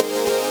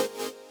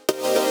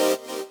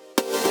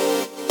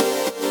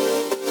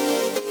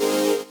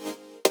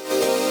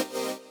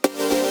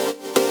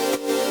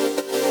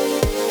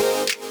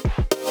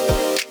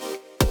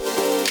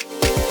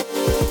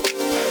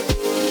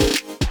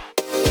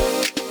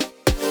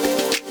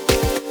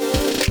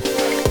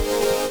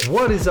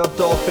What is up,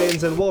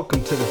 Dolphins, and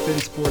welcome to the Fin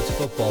Sports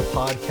Football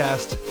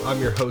Podcast. I'm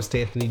your host,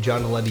 Anthony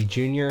Giannoletti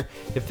Jr.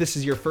 If this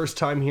is your first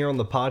time here on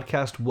the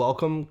podcast,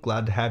 welcome.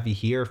 Glad to have you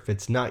here. If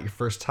it's not your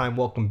first time,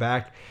 welcome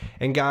back.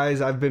 And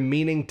guys, I've been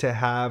meaning to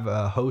have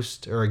a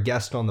host or a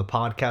guest on the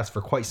podcast for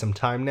quite some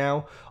time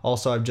now.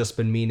 Also, I've just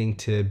been meaning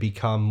to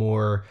become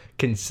more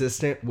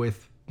consistent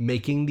with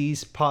making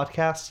these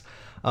podcasts.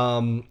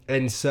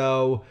 And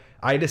so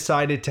I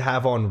decided to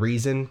have on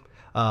Reason.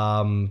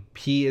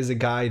 He is a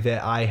guy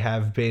that I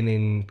have been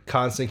in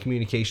constant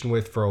communication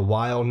with for a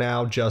while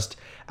now, just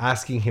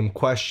asking him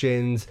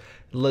questions,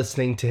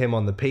 listening to him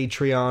on the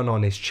Patreon,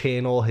 on his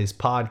channel, his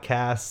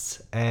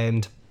podcasts,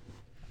 and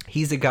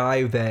he's a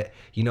guy that,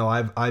 you know,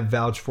 I've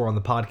vouched for on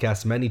the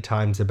podcast many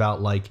times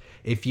about, like,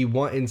 if you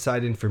want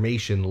inside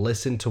information,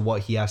 listen to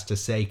what he has to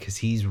say, because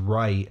he's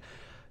right.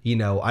 You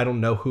know, I don't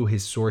know who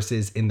his source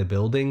is in the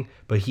building,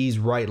 but he's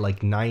right like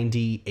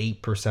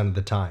 98% of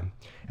the time.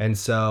 And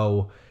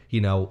so, you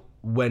know,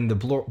 when the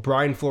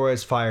Brian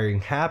Flores firing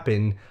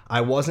happened,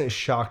 I wasn't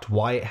shocked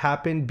why it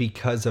happened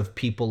because of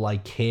people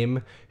like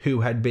him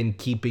who had been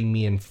keeping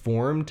me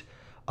informed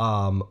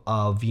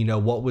of, you know,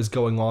 what was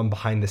going on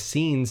behind the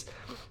scenes.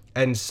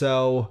 And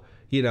so,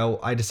 you know,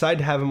 I decided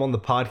to have him on the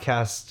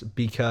podcast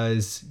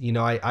because, you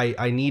know,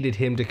 I needed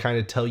him to kind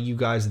of tell you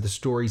guys the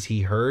stories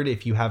he heard.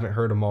 If you haven't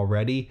heard them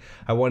already,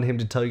 I wanted him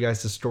to tell you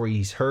guys the story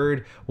he's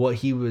heard,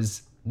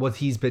 what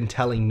he's been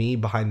telling me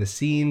behind the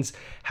scenes,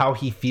 how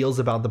he feels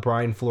about the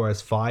Brian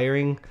Flores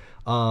firing.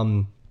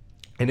 And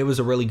it was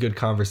a really good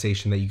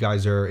conversation that you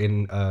guys are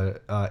in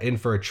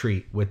for a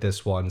treat with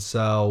this one.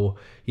 So,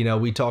 you know,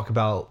 we talk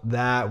about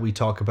that. We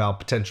talk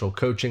about potential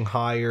coaching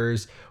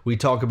hires. We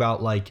talk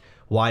about, like,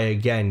 why,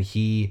 again,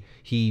 he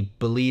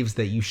believes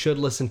that you should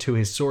listen to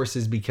his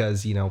sources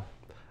because, you know,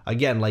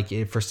 again,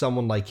 like, for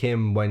someone like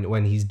him,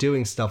 when he's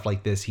doing stuff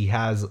like this, he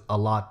has a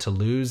lot to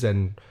lose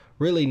and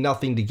really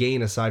nothing to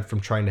gain aside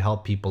from trying to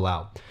help people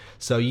out.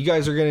 So you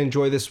guys are going to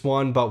enjoy this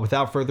one, but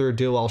without further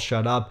ado, I'll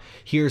shut up.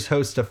 Here's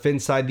host of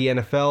Finside the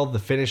NFL, The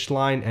Finish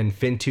Line, and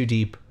Fin Too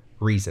Deep,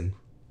 Reason.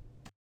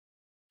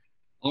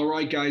 All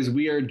right, guys,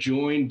 we are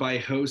joined by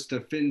host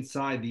of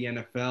Finside the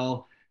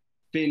NFL,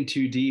 Fin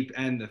Too Deep,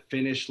 and The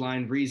Finish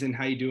Line, Reason.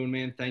 How you doing,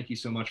 man? Thank you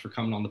so much for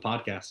coming on the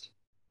podcast.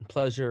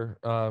 Pleasure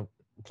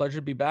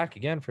to be back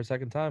again for a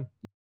second time.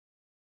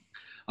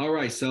 All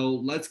right, so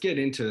let's get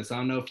into this. I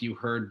don't know if you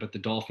heard, but the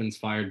Dolphins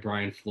fired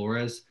Brian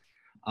Flores.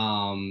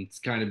 It's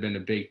kind of been a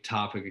big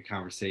topic of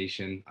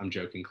conversation. I'm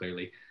joking,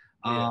 clearly.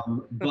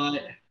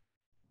 But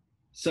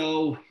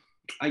so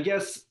I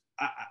guess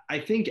I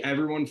think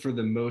everyone, for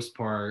the most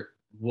part,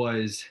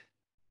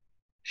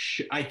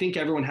 I think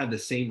everyone had the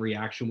same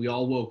reaction. We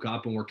all woke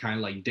up and were kind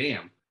of like,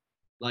 damn,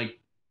 like,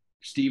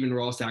 Stephen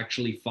Ross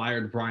actually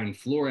fired Brian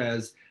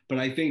Flores. But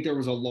I think there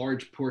was a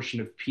large portion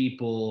of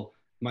people,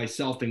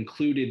 myself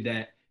included,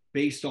 that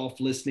based off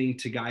listening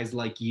to guys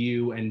like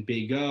you and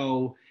Big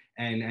O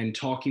and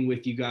talking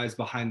with you guys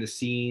behind the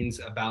scenes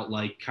about,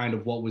 like, kind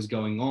of what was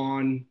going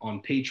on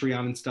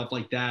Patreon and stuff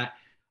like that,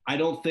 I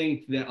don't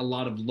think that a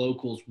lot of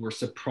locals were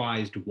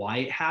surprised why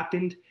it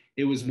happened.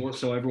 It was more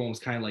so everyone was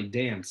kind of like,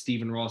 damn,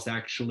 Stephen Ross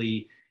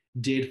actually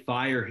did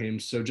fire him.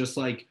 So just,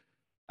 like,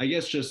 I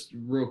guess just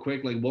real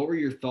quick, like, what were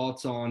your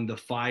thoughts on the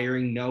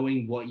firing,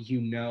 knowing what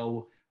you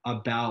know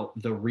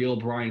about the real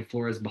Brian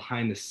Flores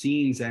behind the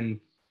scenes? And,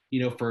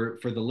 you know, for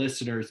the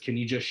listeners, can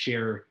you just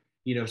share,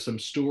 you know, some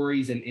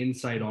stories and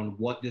insight on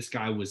what this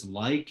guy was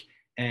like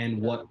and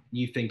what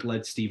you think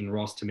led Stephen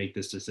Ross to make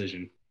this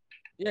decision?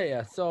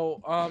 Yeah.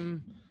 So,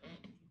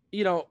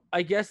 you know,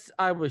 I guess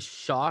I was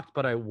shocked,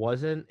 but I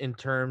wasn't, in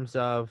terms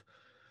of,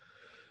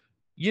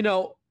 you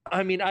know,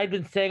 I mean, I've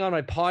been saying on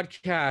my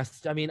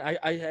podcast, I mean,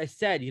 I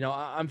said, you know,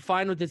 I'm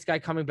fine with this guy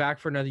coming back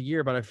for another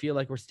year, but I feel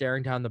like we're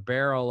staring down the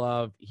barrel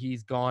of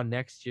he's gone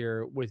next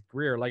year with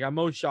Grier. Like, I'm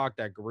most shocked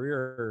that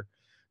Grier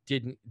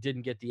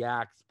didn't get the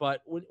axe.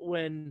 But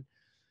when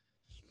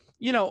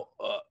you know,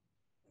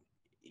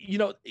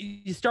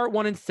 you start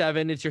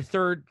 1-7, it's your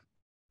third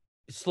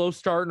slow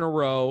start in a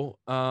row.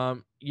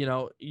 You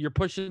know, you're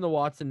pushing the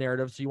Watson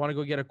narrative, so you want to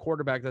go get a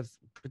quarterback that's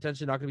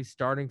potentially not going to be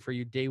starting for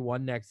you day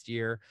one next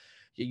year.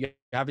 You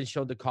haven't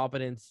showed the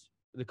competence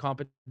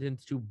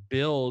to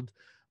build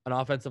an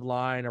offensive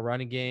line, a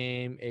running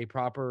game, a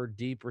proper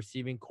deep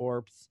receiving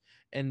corps,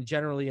 and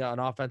generally an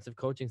offensive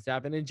coaching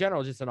staff, and in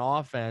general just an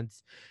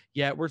offense.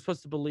 Yet we're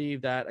supposed to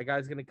believe that a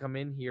guy's going to come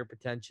in here,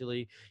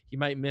 potentially he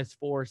might miss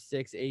 4,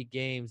 6, 8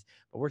 games,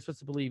 but we're supposed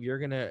to believe you're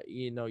going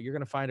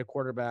to find a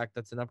quarterback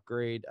that's an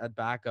upgrade at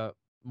backup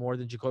more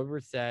than Jacoby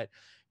Brissett.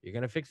 You're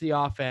going to fix the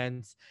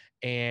offense,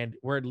 and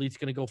we're at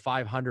least going to go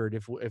 500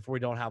 if we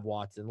don't have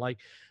Watson. Like,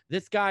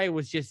 this guy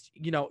was just,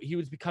 you know, he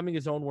was becoming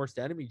his own worst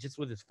enemy just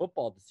with his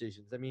football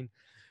decisions. I mean,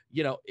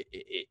 you know,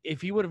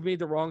 if he would have made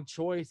the wrong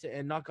choice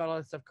and not got all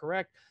that stuff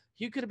correct,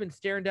 he could have been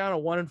staring down a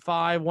 1-5,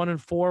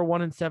 1-4,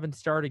 1-7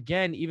 start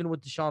again, even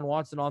with Deshaun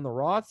Watson on the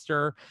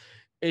roster.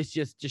 It's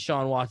just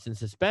Deshaun Watson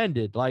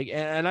suspended. Like,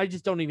 and I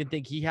just don't even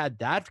think he had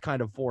that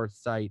kind of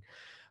foresight.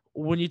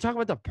 When you talk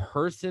about the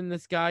person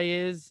this guy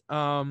is,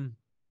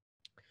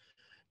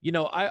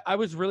 I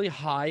was really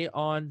high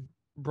on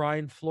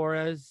Brian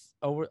Flores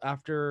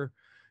after,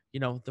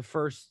 the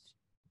first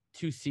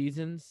 2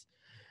 seasons.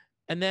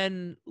 And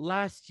then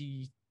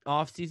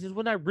off seasons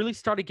when I really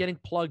started getting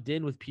plugged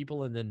in with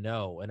people in the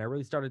know and I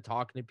really started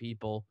talking to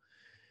people.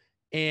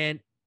 And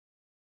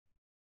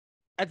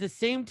at the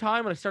same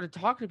time, when I started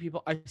talking to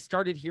people, I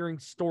started hearing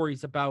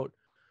stories about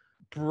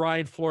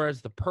Brian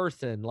Flores, the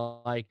person,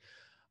 like,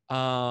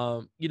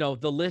 the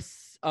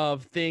lists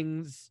of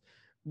things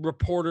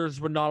reporters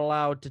were not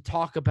allowed to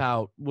talk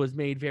about was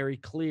made very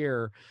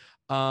clear.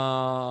 He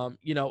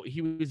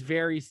was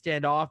very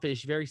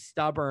standoffish, very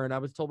stubborn. I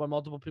was told by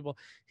multiple people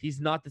he's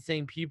not the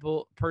same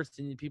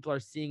person people are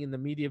seeing in the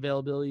media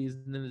availabilities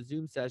and in the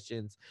Zoom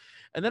sessions.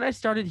 And then I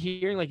started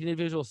hearing like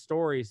individual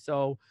stories.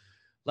 So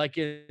like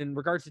in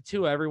regards to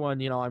Tua, everyone,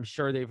 I'm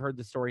sure they've heard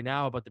the story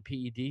now about the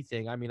PED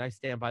thing. I mean, I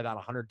stand by that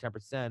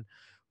 110%.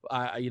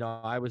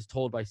 I was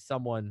told by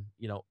someone,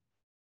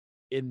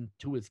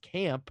 into his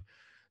camp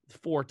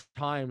 4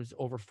 times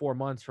over 4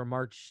 months from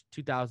March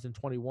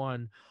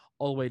 2021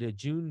 all the way to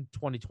June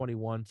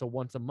 2021. So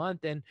once a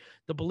month. And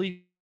the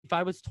belief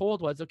I was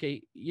told was,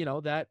 okay,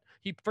 that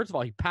first of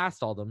all, he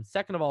passed all them.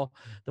 Second of all,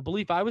 the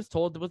belief I was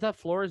told was that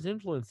Flores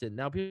influenced it.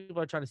 Now people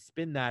are trying to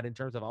spin that in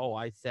terms of, oh,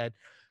 I said,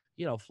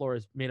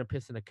 Flores made him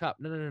piss in a cup.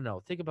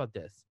 No. Think about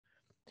this.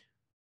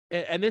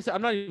 And this,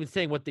 I'm not even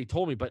saying what they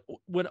told me, but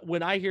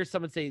when I hear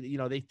someone say,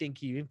 they think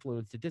he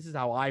influenced it, this is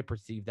how I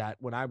perceive that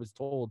when I was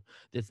told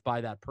this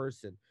by that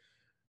person.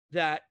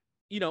 That,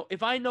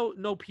 if I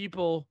know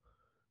people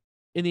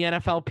in the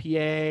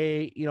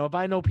NFLPA, if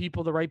I know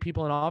people, the right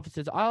people in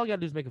offices, all I got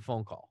to do is make a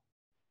phone call.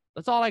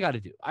 That's all I got to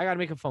do. I got to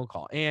make a phone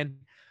call. And,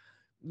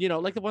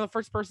 like one of the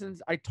first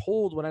persons I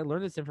told when I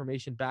learned this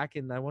information back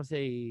in, I want to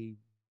say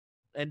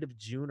end of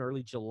June,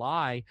 early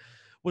July,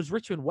 was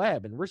Richmond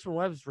Webb. And Richmond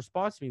Webb's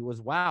response to me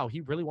was, wow,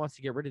 he really wants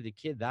to get rid of the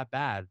kid that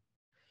bad.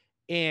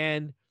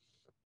 And,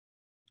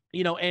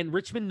 and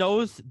Richmond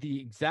knows the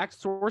exact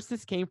source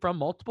this came from.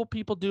 Multiple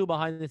people do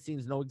behind the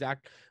scenes know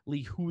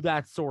exactly who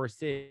that source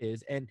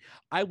is. And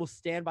I will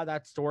stand by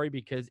that story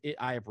because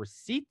I have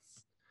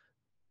receipts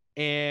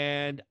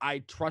and I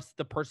trust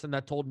the person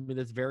that told me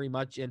this very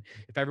much. And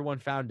if everyone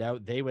found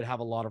out, they would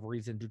have a lot of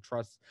reason to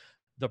trust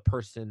the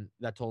person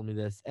that told me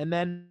this. And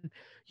then,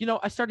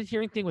 I started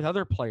hearing things with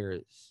other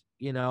players,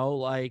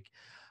 like,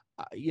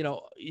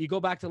 you go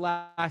back to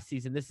last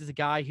season. This is a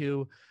guy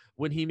who,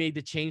 when he made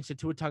the change to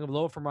Tua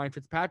Tagovailoa from Ryan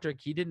Fitzpatrick,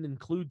 he didn't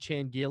include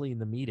Chan Gailey in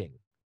the meeting.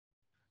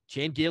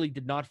 Chan Gailey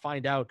did not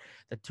find out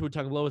that Tua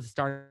Tagovailoa was a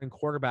starting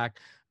quarterback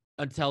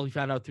until he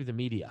found out through the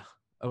media.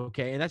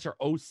 Okay. And that's your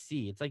OC.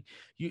 It's like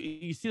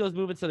you see those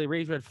movements, so they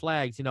raise red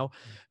flags,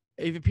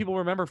 If people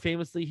remember,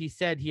 famously, he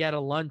said he had a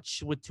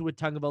lunch with Tua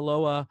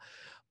Tagovailoa,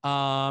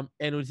 and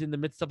it was in the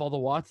midst of all the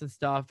Watson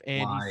stuff,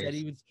 and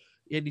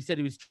he said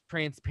he was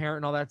transparent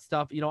and all that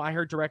stuff. I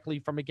heard directly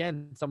from,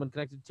 again, someone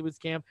connected to his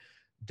camp,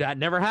 that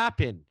never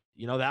happened.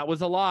 That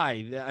was a lie.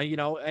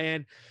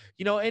 And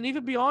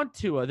even beyond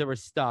Tua, there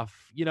was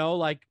stuff.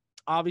 Like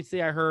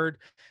obviously, I heard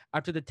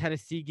after the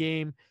Tennessee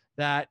game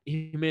that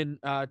him and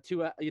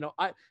Tua.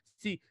 I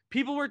see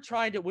people were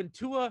trying to, when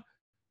Tua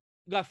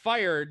got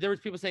fired, there was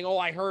people saying, oh,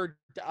 I heard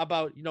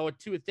about, a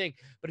Tua thing.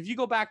 But if you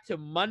go back to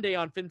Monday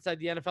on Finside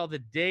the NFL, the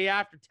day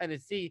after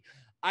Tennessee,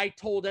 I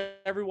told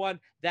everyone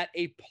that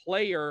a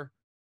player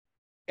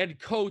and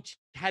coach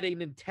had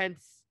an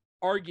intense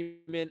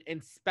argument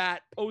and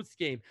spat post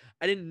game.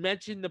 I didn't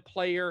mention the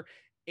player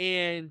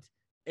and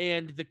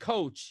the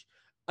coach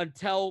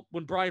until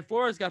when Brian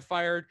Flores got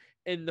fired.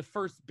 In the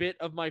first bit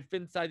of my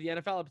Finside the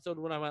NFL episode,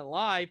 when I went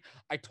live,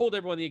 I told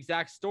everyone the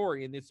exact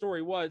story. And the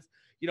story was,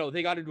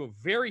 they got into a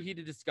very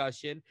heated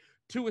discussion.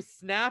 Tua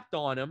snapped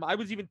on him. I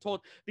was even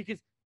told, because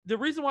the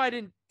reason why I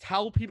didn't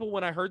tell people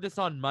when I heard this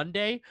on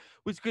Monday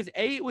was because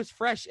A, it was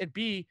fresh, and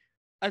B,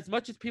 as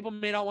much as people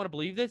may not want to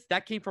believe this,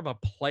 that came from a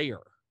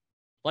player.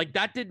 Like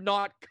that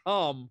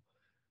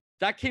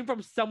came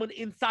from someone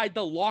inside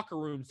the locker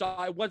room. So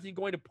I wasn't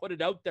going to put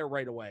it out there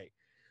right away.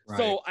 Right.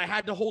 So I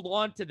had to hold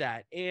on to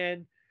that.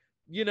 And,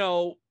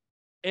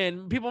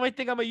 and people might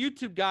think I'm a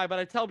YouTube guy, but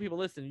I tell people,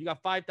 listen, you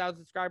got 5,000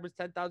 subscribers,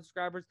 10,000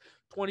 subscribers,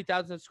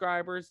 20,000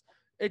 subscribers.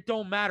 It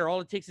don't matter.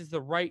 All it takes is the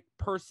right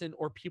person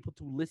or people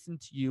to listen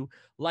to you,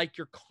 like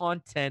your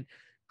content,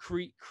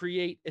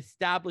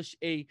 establish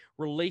a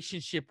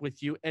relationship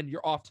with you, and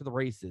you're off to the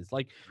races.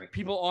 Like right.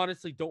 People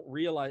honestly don't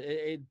realize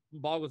it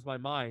boggles my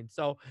mind.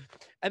 So,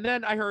 and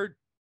then I heard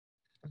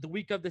the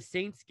week of the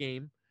Saints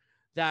game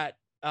that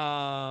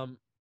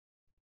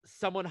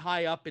someone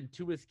high up in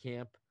Tua's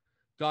camp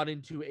got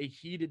into a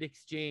heated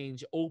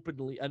exchange,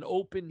 an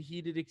open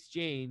heated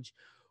exchange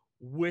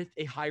with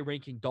a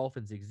high-ranking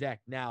Dolphins exec.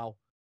 Now,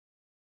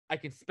 I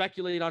can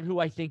speculate on who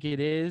I think it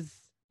is,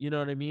 you know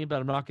what I mean? But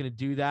I'm not going to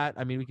do that.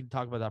 I mean, we can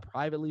talk about that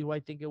privately, who I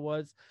think it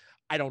was.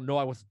 I don't know.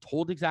 I wasn't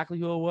told exactly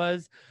who it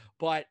was.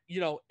 But,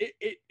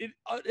 it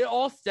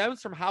all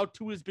stems from how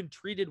Tua has been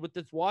treated with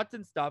this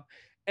Watson stuff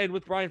and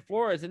with Brian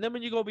Flores. And then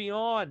when you go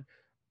beyond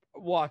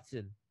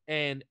Watson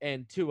and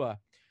Tua,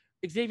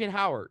 Xavier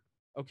Howard.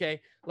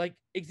 Okay, like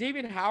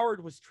Xavier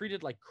Howard was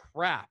treated like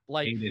crap.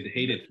 Like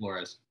hated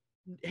Flores.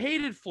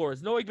 Hated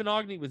Flores. Noah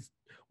Igbinoghene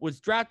was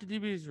drafted to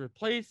be his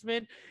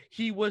replacement.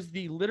 He was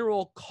the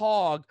literal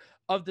cog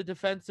of the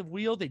defensive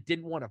wheel. They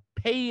didn't want to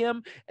pay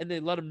him, and they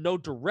let him know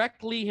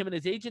directly, him and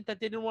his agent, that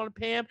they didn't want to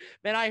pay him.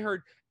 Man, I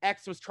heard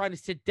X was trying to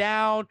sit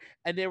down,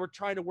 and they were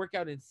trying to work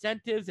out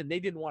incentives, and they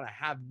didn't want to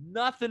have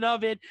nothing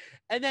of it.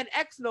 And then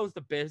X knows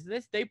the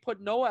business. They put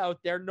Noah out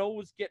there. Noah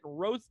was getting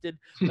roasted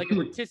like a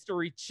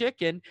rotisserie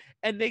chicken,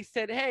 and they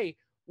said, "Hey,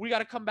 we got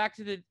to come back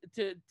to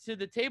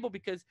the table,"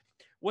 because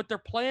what their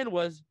plan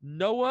was,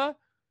 Noah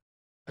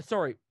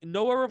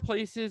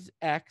replaces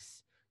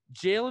X.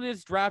 Jalen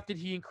is drafted.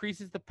 He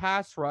increases the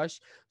pass rush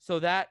so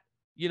that,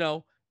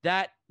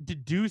 that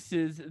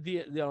deduces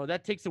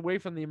that takes away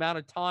from the amount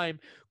of time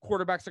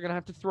quarterbacks are going to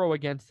have to throw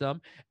against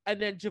them. And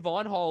then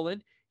Javon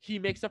Holland, he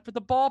makes up for the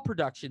ball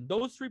production.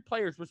 Those three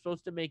players were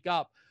supposed to make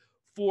up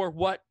for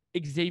what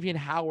Xavier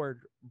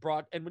Howard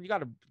brought. And when you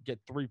got to get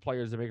three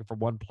players to make it for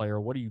one player,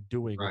 what are you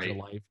doing with your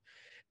life?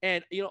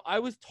 And, I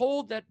was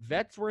told that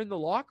vets were in the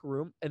locker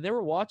room and they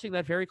were watching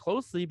that very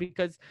closely,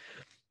 because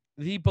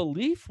the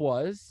belief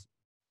was,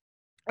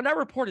 and I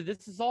reported,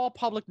 this is all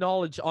public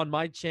knowledge on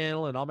my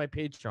channel and on my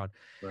Patreon.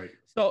 Right.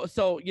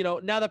 So,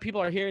 now that people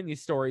are hearing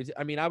these stories,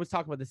 I mean, I was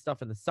talking about this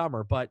stuff in the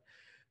summer, but,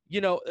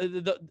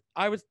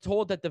 I was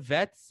told that the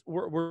vets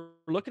were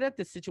looking at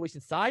this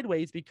situation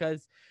sideways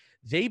because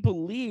they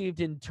believed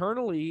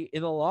internally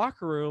in the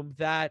locker room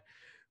that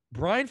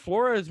Brian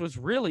Flores was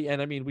really,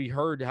 and I mean, we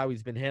heard how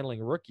he's been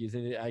handling rookies,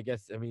 and I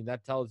guess,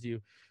 that tells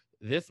you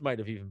this might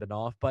have even been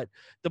off, but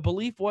the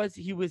belief was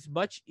he was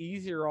much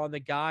easier on the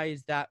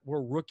guys that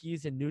were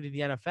rookies and new to the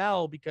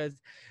NFL,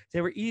 because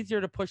they were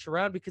easier to push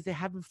around because they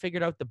haven't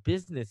figured out the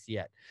business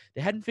yet.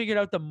 They hadn't figured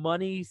out the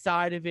money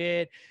side of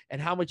it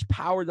and how much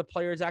power the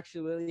players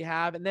actually really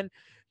have. And then,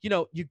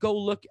 you go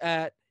look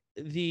at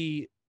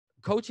the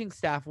coaching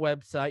staff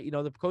website,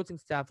 the coaching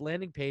staff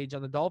landing page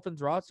on the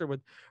Dolphins roster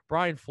with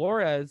Brian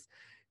Flores,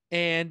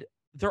 and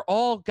they're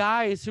all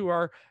guys who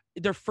are,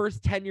 their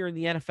first tenure in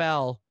the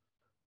NFL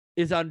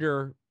is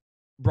under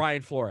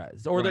Brian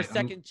Flores, or their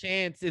second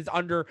chance is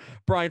under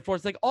Brian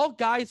Flores. Like, all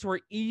guys who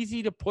are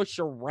easy to push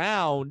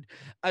around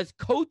as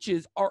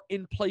coaches are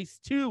in place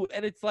too.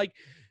 And it's like,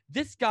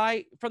 this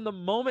guy, from the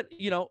moment,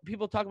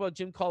 people talk about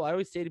Jim Caldwell. I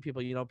always say to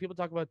people, people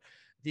talk about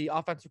the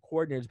offensive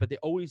coordinators, but they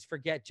always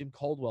forget Jim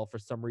Caldwell for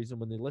some reason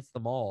when they list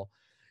them all.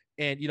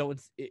 And,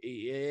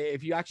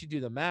 if you actually do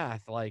the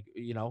math, like,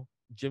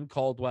 Jim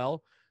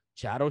Caldwell,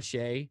 Chad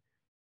O'Shea,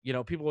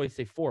 people always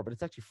say 4, but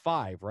it's actually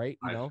 5, right?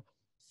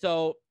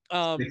 So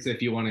 6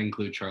 if you want to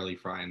include Charlie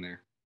Fry in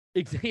there.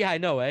 Yeah, I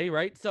know,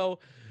 right? So,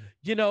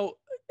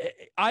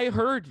 I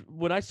heard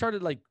when I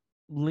started like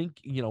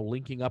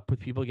linking up with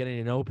people, getting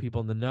to know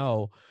people in the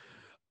know,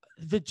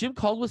 the Jim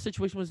Caldwell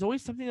situation was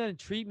always something that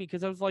intrigued me,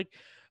 because I was like,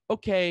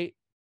 okay,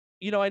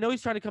 I know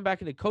he's trying to come back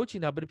into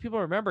coaching now, but if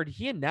people remembered,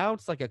 he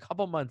announced like a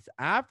couple months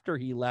after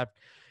he left,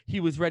 he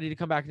was ready to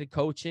come back into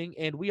coaching,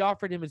 and we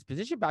offered him his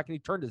position back and he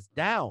turned us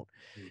down.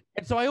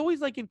 And so I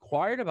always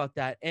inquired about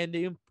that.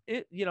 And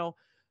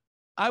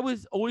I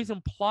was always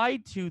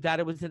implied to that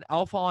it was an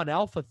alpha on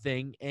alpha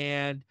thing.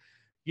 And,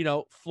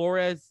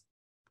 Flores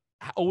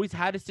always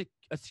had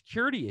a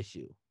security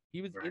issue.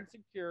 He was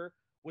insecure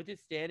with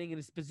his standing and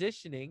his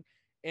positioning,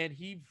 and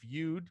he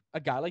viewed a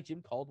guy like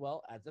Jim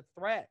Caldwell as a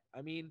threat.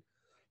 I mean,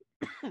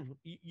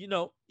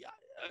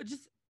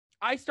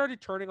 I started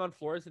turning on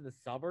Flores in the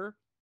summer.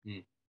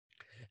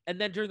 And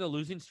then during the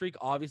losing streak,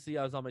 obviously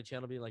I was on my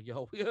channel being like,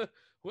 yo, we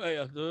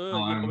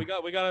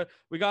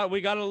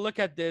got to look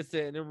at this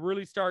and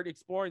really start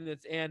exploring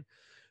this. And,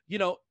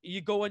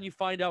 you go and you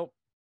find out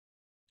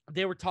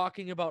they were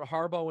talking about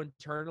Harbaugh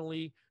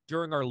internally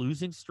during our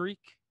losing streak.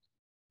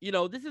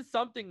 This is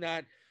something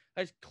that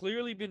has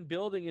clearly been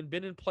building and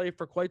been in play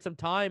for quite some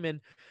time.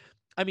 And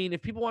I mean,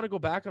 if people want to go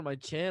back on my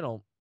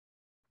channel,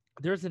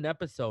 there's an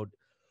episode,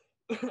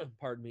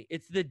 pardon me.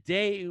 It's the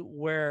day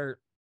where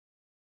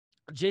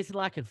Jason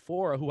La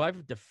Canfora, who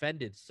I've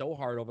defended so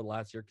hard over the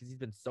last year because he's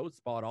been so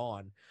spot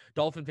on.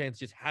 Dolphin fans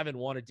just haven't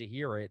wanted to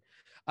hear it.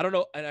 I don't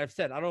know. And I've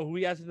said, I don't know who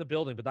he has in the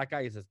building, but that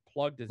guy is as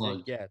plugged as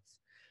it gets.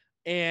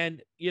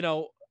 And,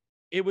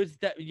 it was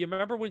that, you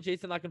remember when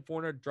Jason La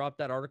Canfora dropped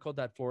that article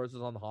that Flores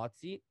was on the hot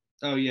seat?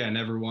 Oh yeah,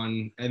 never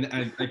won. And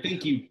I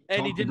think you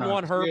and he didn't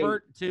want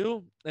Herbert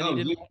too. And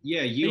he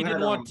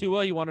didn't want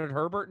Tua. He wanted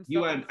Herbert and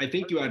stuff. I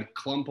think you had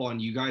Klump on.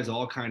 You guys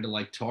all kind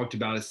of talked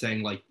about it,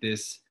 saying like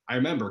this. I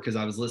remember because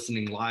I was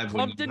listening live.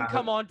 Klump didn't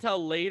come on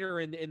till later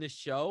in the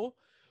show,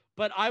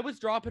 but I was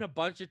dropping a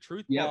bunch of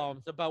truth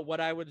bombs about what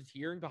I was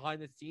hearing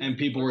behind the scenes. And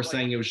people were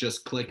saying it was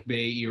just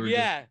clickbait. You were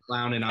just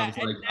clowning. I was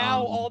and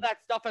now all that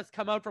stuff has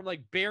come out from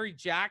like Barry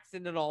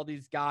Jackson and all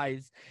these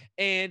guys,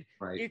 and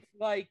it's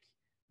like,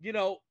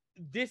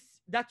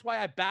 that's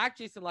why I backed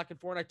Jason La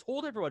Canfora, and I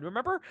told everyone.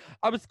 Remember,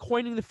 I was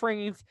coining the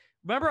phrase.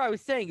 Remember, I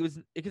was saying it was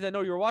because I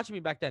know you were watching me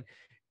back then.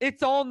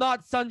 It's all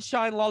not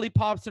sunshine,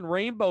 lollipops, and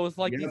rainbows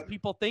like these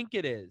people think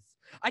it is.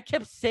 I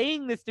kept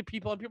saying this to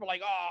people, and people are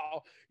like,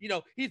 oh,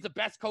 he's the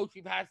best coach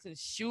we've had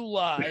since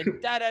Shula,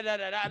 and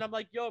da-da-da-da-da. And I'm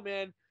like, yo,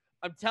 man,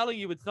 I'm telling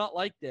you, it's not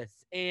like this.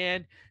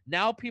 And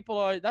now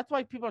that's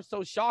why people are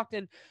so shocked.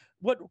 And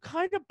what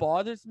kind of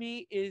bothers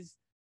me is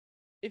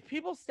if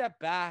people step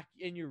back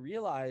and you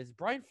realize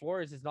Brian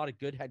Flores is not a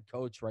good head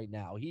coach right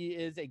now. He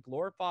is a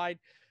glorified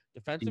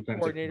defensive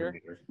coordinator.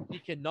 He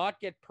cannot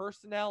get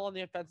personnel on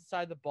the offensive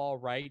side of the ball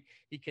right.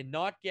 He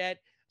cannot get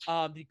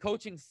the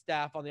coaching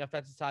staff on the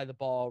offensive side of the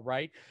ball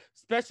right.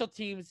 Special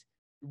teams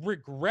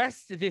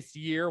regressed this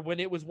year when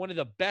it was one of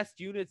the best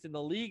units in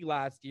the league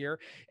last year.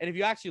 And if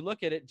you actually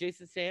look at it,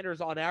 Jason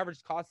Sanders on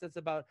average cost us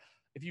about,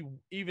 if you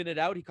even it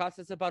out, he cost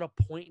us about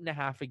 1.5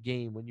 points a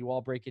game when you all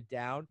break it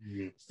down.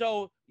 Mm-hmm.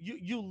 So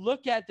you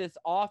look at this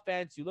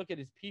offense, you look at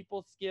his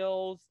people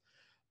skills.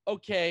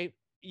 Okay,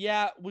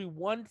 yeah, we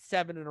won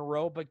 7 in a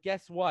row, but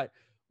guess what?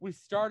 We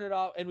started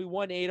off and we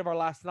won 8 of our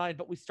last 9,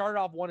 but we started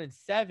off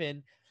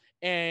 1-7.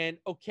 And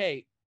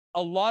okay,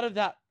 a lot of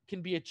that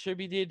can be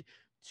attributed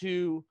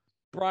to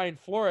Brian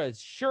Flores.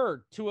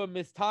 Sure, Tua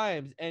missed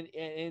times and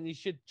he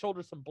should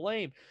shoulder some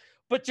blame.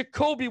 But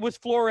Jacoby was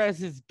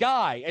Flores'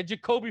 guy, and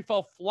Jacoby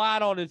fell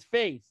flat on his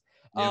face.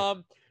 Yeah.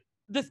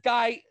 This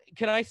guy,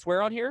 can I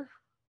swear on here?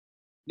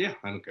 Yeah,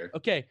 I don't care.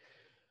 Okay.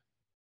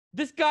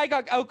 This guy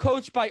got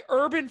outcoached by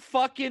Urban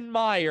fucking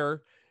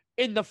Meyer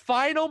in the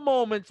final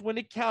moments when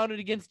it counted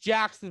against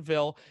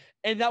Jacksonville.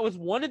 And that was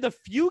one of the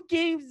few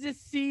games this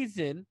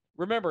season.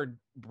 Remember,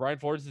 Brian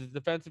Flores is a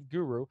defensive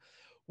guru,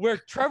 where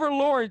Trevor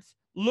Lawrence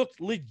looked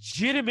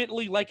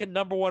legitimately like a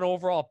number 1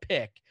 overall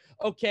pick.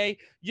 Okay.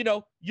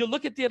 You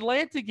look at the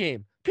Atlanta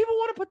game. People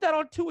want to put that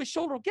on Tua's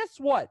shoulder. Guess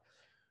what?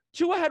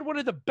 Tua had one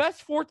of the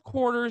best fourth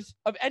quarters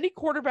of any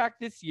quarterback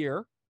this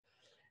year.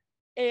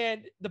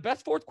 And the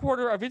best fourth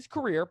quarter of his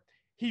career,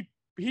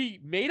 he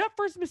made up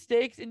for his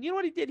mistakes. And you know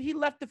what he did? He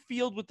left the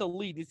field with the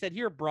lead. He said,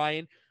 here,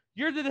 Brian,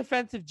 you're the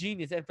defensive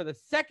genius. And for the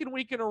second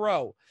week in a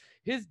row,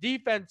 his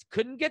defense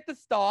couldn't get the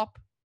stop,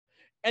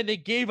 and they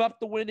gave up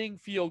the winning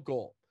field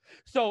goal.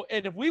 So,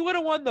 and if we would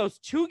have won those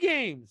 2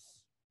 games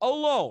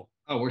alone.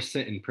 Oh, we're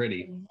sitting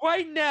pretty.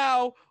 Right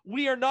now,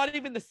 we are not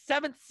even the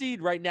 7th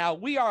seed right now.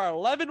 We are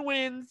 11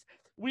 wins.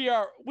 We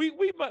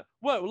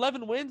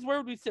 11 wins? Where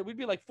would we sit? We'd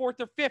be like 4th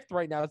or 5th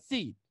right now,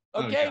 seed.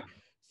 Okay?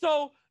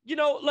 So,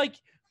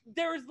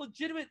 there is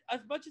legitimate,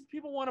 as much as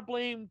people want to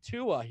blame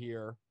Tua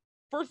here,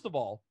 first of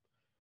all,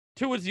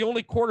 Tua is the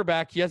only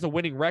quarterback he has a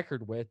winning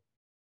record with.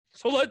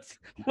 So let's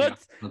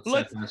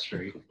set that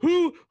straight.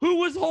 Who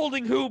was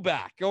holding who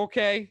back?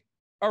 Okay.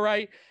 All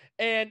right.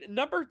 And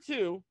number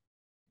 2,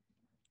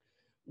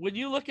 when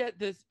you look at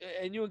this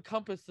and you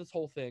encompass this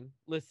whole thing,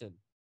 listen,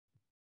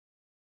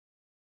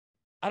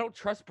 I don't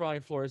trust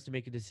Brian Flores to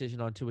make a decision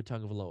on Tua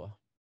Tagovailoa.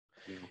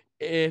 Yeah.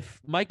 If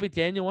Mike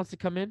McDaniel wants to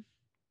come in,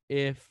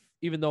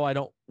 even though I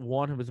don't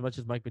want him as much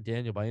as Mike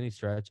McDaniel by any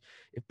stretch,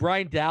 if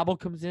Brian Daboll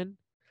comes in,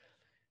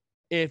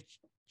 if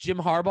Jim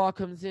Harbaugh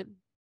comes in,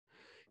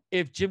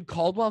 if Jim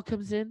Caldwell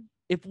comes in,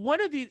 if one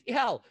of these,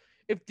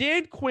 if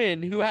Dan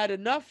Quinn, who had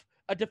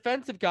a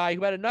defensive guy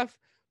who had enough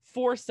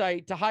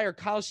foresight to hire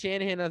Kyle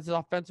Shanahan as his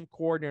offensive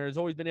coordinator, has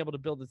always been able to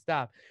build a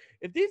staff.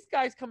 If these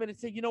guys come in and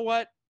say, you know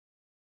what,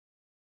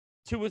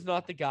 Tua's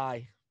not the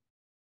guy,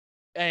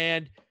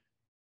 and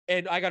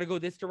I got to go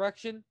this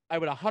direction, I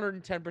would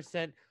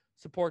 110%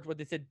 support what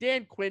they said.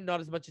 Dan Quinn, not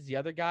as much as the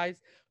other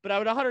guys, but I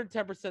would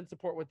 110%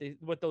 support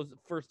what those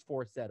first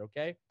 4 said,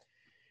 okay?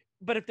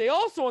 But if they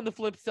also on the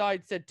flip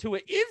side said Tua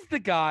is the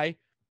guy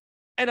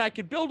and I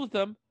can build with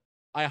them,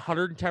 I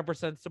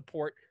 110%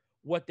 support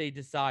what they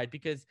decide,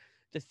 because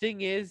the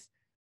thing is,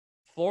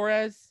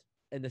 Flores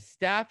and the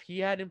staff he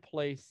had in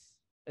place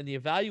and the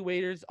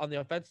evaluators on the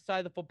offensive side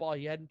of the football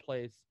he had in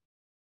place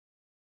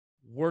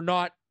were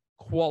not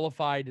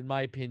qualified, in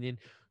my opinion,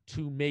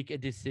 to make a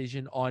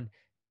decision on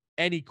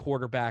any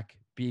quarterback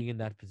being in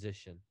that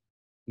position.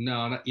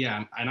 No,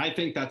 yeah, and I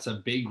think that's a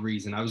big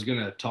reason. I was going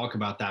to talk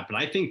about that, but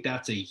I think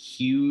that's a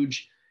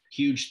huge,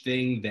 huge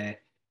thing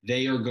that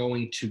they are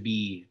going to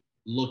be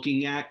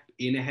looking at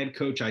in a head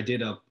coach. I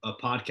did a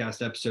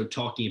podcast episode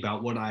talking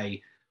about what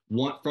I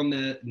want from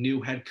the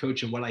new head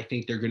coach and what I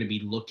think they're going to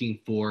be looking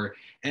for.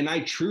 And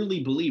I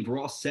truly believe,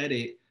 Ross said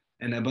it,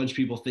 and a bunch of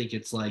people think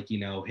it's like,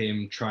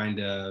 him trying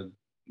to,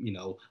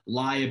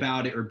 lie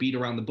about it or beat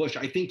around the bush.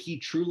 I think he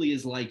truly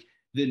is like,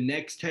 the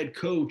next head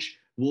coach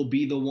will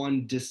be the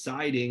one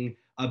deciding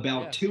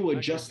about Tua,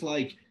 just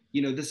like,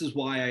 this is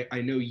why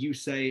I know you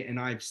say, and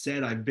I've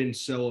said, I've been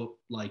so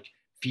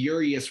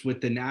furious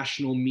with the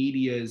national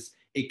media's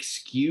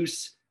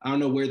excuse. I don't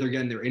know where they're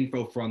getting their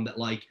info from,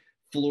 that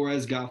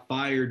Flores got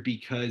fired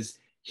because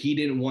he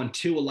didn't want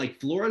Tua.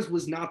 Flores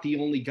was not the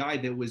only guy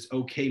that was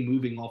okay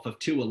moving off of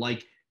Tua.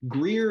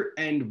 Greer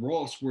and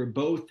Ross were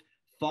both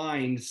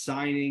fine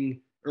signing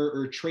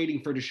or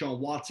trading for Deshaun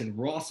Watson.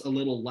 Ross a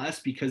little less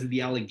because of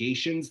the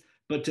allegations.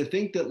 But to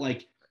think that,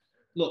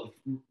 look,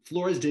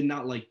 Flores did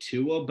not like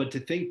Tua, but to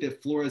think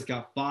that Flores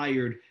got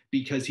fired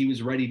because he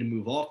was ready to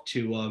move off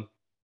Tua,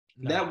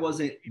 that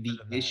wasn't the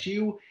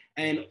issue.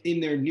 And in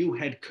their new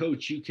head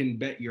coach, you can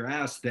bet your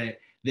ass that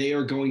they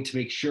are going to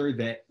make sure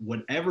that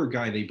whatever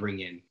guy they bring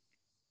in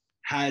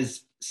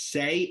has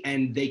say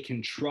and they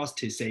can trust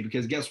his say.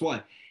 Because guess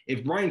what?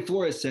 If Brian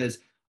Flores says,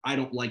 I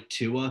don't like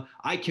Tua,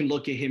 I can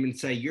look at him and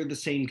say, you're the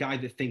same guy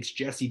that thinks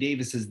Jesse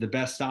Davis is the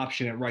best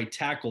option at right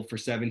tackle for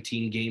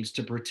 17 games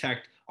to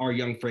protect our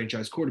young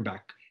franchise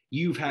quarterback.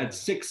 You've had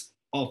 6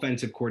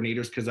 offensive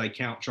coordinators, because I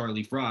count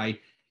Charlie Fry.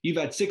 You've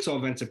had 6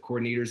 offensive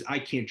coordinators. I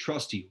can't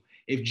trust you.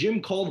 If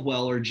Jim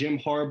Caldwell or Jim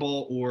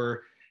Harbaugh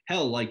or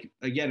hell, like,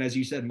 again, as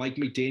you said, Mike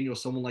McDaniel,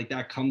 someone like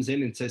that comes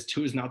in and says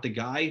Tua's not the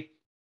guy,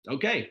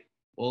 okay,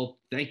 well,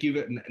 thank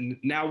you.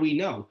 Now we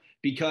know.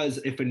 Because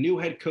if a new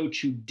head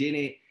coach who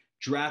didn't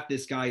draft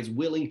this guy is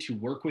willing to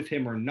work with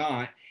him or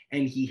not,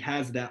 and he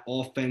has that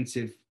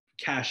offensive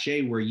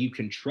cachet where you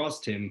can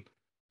trust him,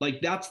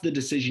 like, that's the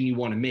decision you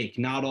want to make,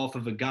 not off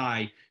of a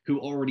guy who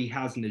already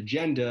has an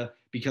agenda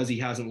because he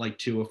hasn't liked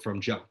Tua from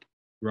jump,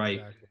 right?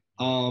 Exactly.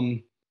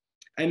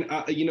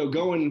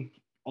 Going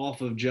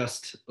off of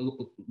just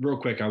real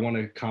quick, I want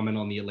to comment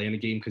on the Atlanta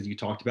game because you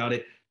talked about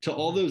it. To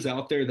all those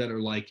out there that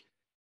are like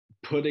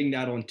putting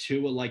that on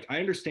Tua, like, I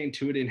understand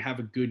Tua didn't have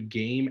a good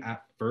game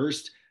at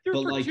first. Threw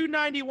but for like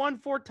 291,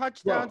 4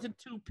 touchdowns, and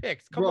 2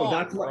 picks. Come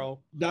on, bro.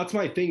 That's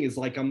my thing is,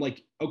 like, I'm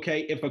like,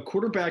 okay, if a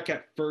quarterback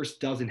at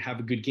first doesn't have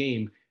a good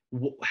game,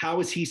 how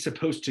is he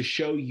supposed to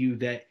show you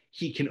that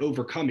he can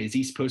overcome? Is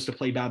he supposed to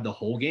play bad the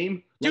whole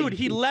game? Dude,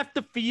 he left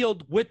the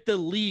field with the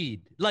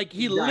lead. Like,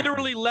 he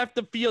literally left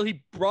the field.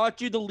 He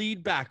brought you the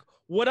lead back.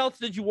 What else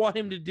did you want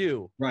him to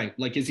do? Right.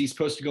 Like, is he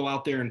supposed to go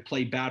out there and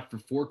play bad for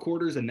 4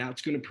 quarters and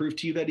that's going to prove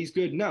to you that he's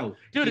good? No.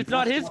 Dude, it's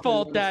not his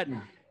fault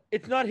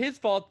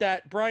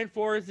that Brian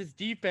Flores'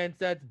 defense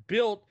that's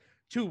built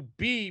to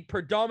be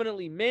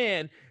predominantly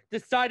man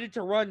decided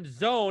to run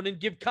zone and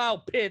give Kyle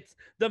Pitts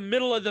the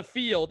middle of the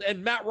field,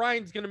 and Matt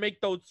Ryan's going to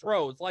make those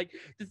throws. Like,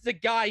 this is a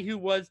guy who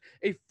was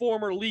a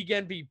former league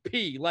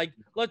MVP. Like,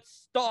 let's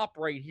stop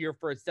right here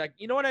for a second.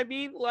 You know what I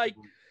mean? Like,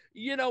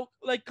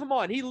 come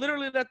on. He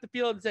literally left the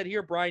field and said,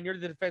 here, Brian, you're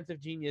the defensive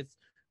genius.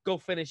 Go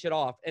finish it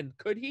off. And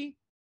could he?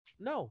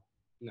 No.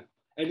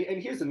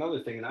 And here's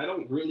another thing, and I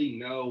don't really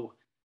know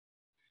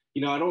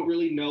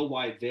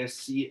why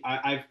this.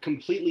 I've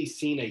completely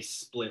seen a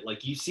split.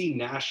 Like, you see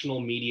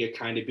national media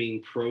kind of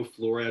being pro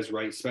Flores,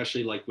 right?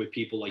 Especially like with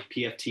people like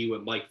PFT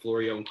with Mike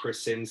Florio and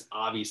Chris Sims.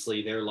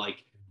 Obviously, they're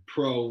like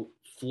pro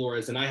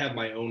Flores, and I have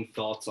my own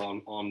thoughts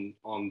on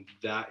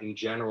that in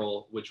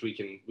general, which we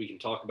can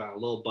talk about a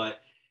little.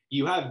 But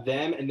you have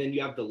them, and then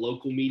you have the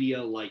local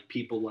media, like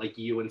people like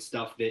you and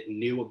stuff that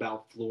knew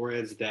about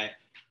Flores that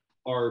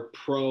are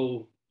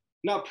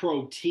not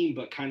pro team,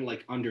 but kind of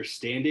like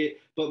understand it.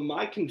 But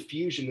my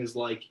confusion is,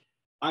 like,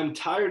 I'm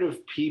tired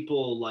of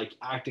people like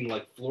acting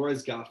like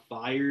Flores got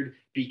fired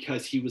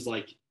because he was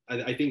like,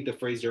 I think the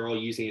phrase they're all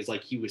using is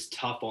like he was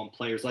tough on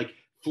players. Like,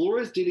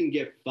 Flores didn't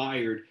get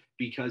fired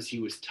because he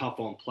was tough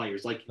on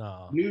players. Like,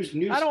 no. News.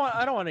 I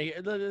don't want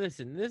to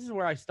listen. This is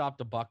where I stopped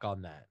the buck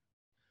on that.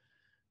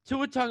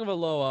 Tua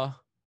Tagovailoa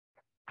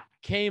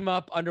came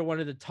up under one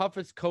of the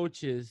toughest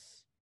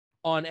coaches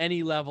on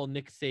any level,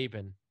 Nick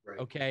Saban. Right.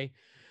 Okay.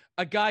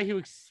 A guy who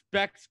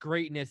expects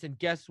greatness, and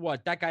guess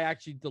what? That guy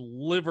actually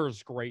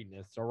delivers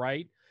greatness, all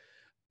right?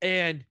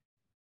 And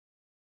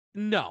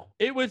no,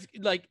 it was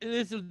like,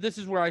 this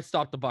is where I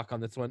stopped the buck on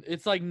this one.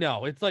 It's like,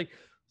 no, it's like,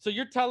 so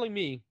you're telling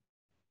me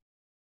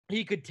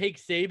he could take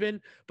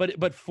Saban,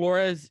 but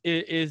Flores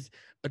is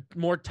a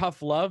more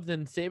tough love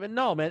than Saban?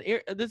 No, man.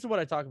 This is what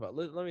I talk about.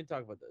 Let me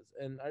talk about this,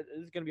 and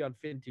this is going to be on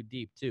Fin Too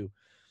Deep too.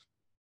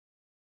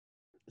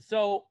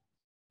 So,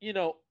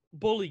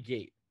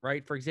 Bullygate,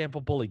 right? For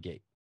example,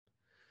 Bullygate.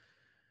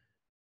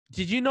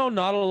 Did you know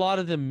not a lot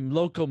of the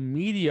local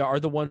media are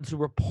the ones who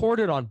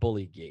reported on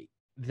Bullygate?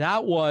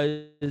 That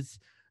was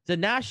the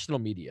national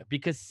media,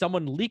 because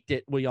someone leaked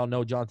it. We all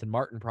know Jonathan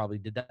Martin probably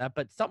did that,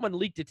 but someone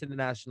leaked it to the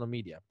national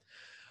media.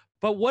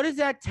 But what does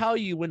that tell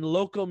you when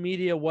local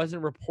media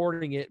wasn't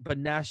reporting it, but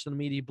national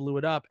media blew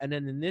it up? And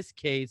then in this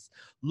case,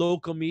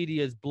 local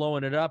media is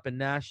blowing it up and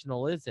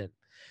national isn't.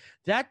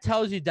 That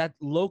tells you that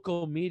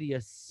local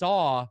media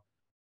saw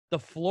the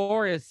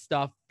Flores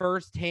stuff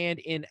firsthand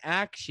in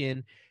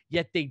action,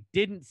 yet they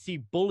didn't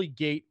see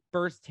Bullygate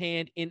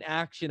firsthand in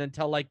action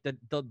until like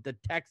the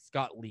text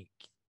got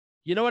leaked.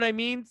 You know what I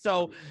mean?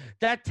 So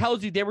that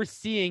tells you they weren't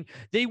seeing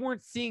they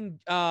weren't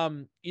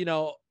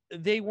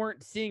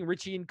seeing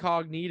Richie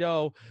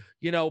Incognito,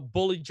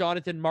 bully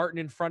Jonathan Martin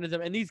in front of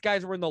them. And these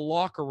guys were in the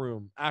locker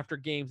room after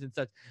games and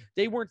such.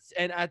 They weren't,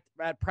 and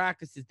at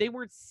practices, they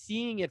weren't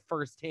seeing it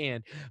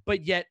firsthand.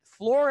 But yet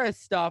Flores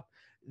stuff,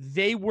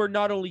 they were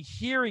not only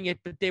hearing it,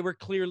 but they were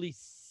clearly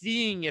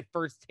seeing it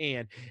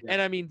firsthand. Yeah.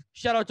 And I mean,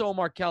 shout out to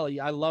Omar Kelly.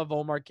 I love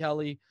Omar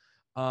Kelly.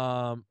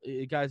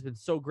 The guy's been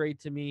so great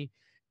to me.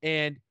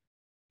 And,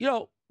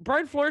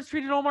 Brian Flores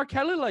treated Omar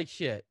Kelly like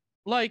shit.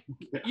 Like,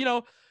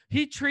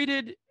 he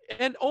treated,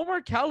 and Omar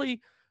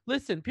Kelly,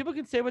 listen, people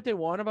can say what they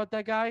want about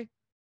that guy.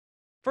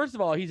 First of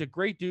all, he's a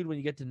great dude when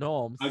you get to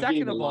know him. I've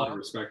gained a lot of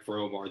respect for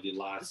Omar the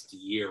last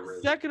year.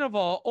 Really. Second of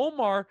all,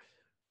 Omar,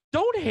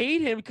 don't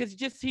hate him because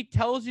he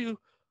tells you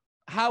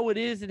how it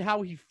is and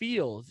how he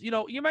feels. You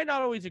know, you might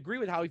not always agree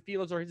with how he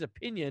feels or his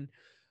opinion,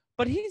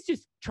 but he's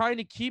just trying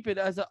to keep it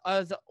as a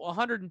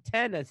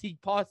 110 as he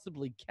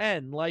possibly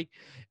can. Like,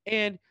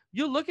 and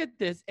you look at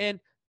this, and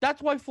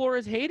that's why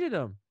Flores hated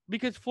him,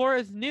 because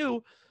Flores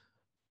knew,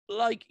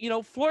 like, you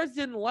know, Flores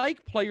didn't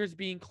like players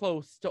being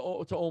close to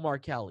Omar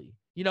Kelly.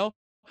 You know,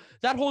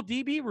 that whole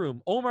DB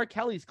room, Omar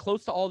Kelly's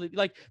close to all the,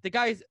 like, the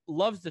guy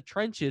loves the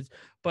trenches,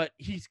 but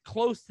he's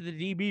close to the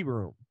DB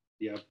room.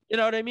 Yeah. You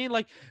know what I mean?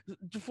 Like,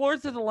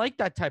 Flores doesn't like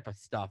that type of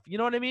stuff. You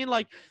know what I mean?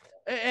 Like,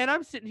 and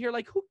I'm sitting here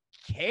like, who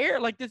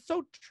cares? Like, it's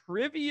so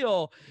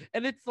trivial.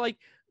 And it's like,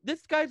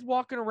 this guy's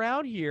walking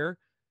around here.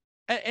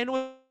 And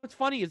what's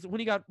funny is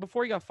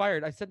before he got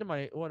fired, I said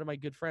to one of my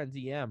good friends,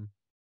 EM,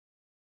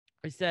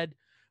 I said,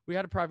 we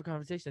had a private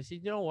conversation. I said,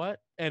 you know what?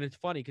 And it's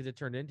funny because it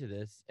turned into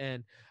this,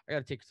 and I got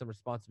to take some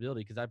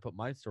responsibility because I put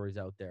my stories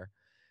out there.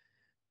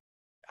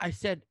 I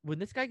said, when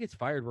this guy gets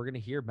fired, we're going to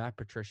hear Matt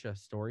Patricia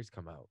stories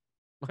come out.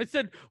 I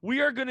said,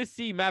 we are going to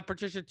see Matt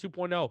Patricia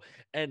 2.0.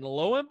 And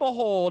lo and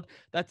behold,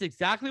 that's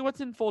exactly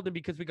what's unfolding,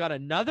 because we got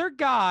another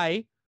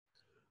guy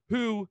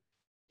who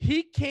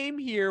he came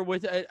here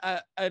with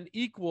an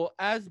equal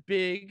as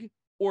big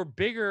or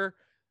bigger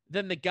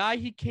than the guy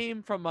he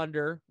came from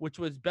under, which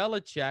was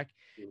Belichick.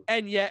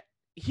 And yet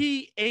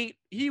he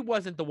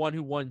wasn't the one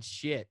who won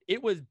shit.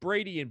 It was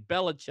Brady and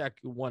Belichick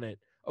who won it.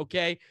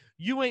 Okay,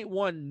 you ain't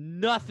won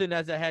nothing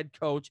as a head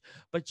coach,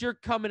 but you're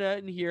coming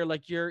in here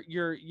like your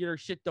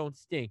shit don't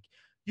stink.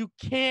 You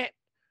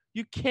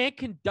can't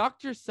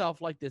conduct yourself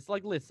like this.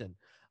 Like, listen,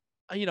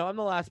 you know, I'm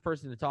the last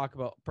person to talk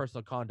about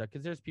personal conduct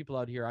because there's people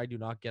out here I do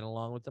not get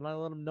along with, and I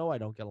let them know I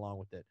don't get along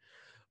with it.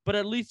 But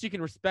at least you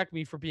can respect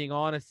me for being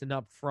honest and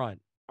upfront.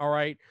 All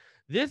right.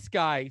 This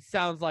guy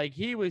sounds like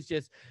he was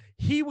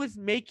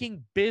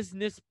making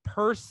business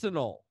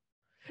personal.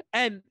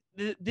 And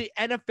the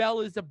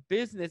NFL is a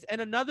business.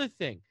 And another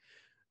thing,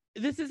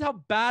 this is how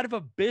bad of a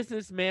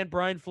businessman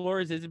Brian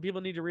Flores is, and people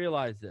need to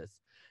realize this.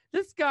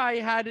 This guy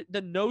had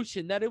the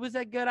notion that it was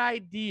a good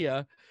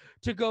idea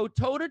to go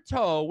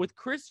toe-to-toe with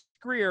Chris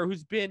Grier,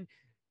 who's been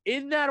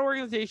in that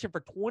organization for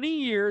 20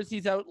 years.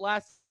 He's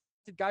outlasted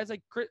guys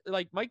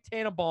like Mike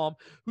Tannenbaum,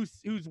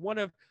 who's one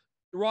of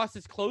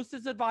Ross's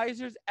closest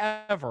advisors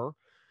ever.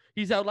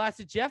 He's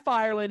outlasted Jeff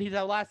Ireland. He's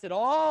outlasted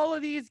all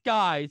of these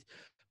guys.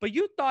 But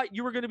you thought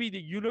you were going to be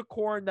the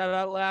unicorn that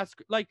outlasts.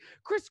 Like,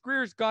 Chris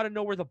Grier's got to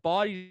know where the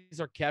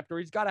bodies are kept, or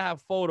he's got to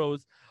have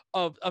photos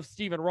of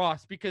Stephen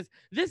Ross, because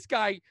this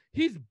guy,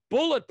 he's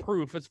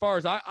bulletproof as far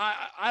as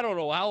I don't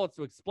know how else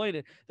to explain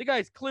it. The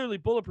guy's clearly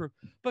bulletproof.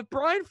 But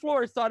Brian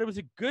Flores thought it was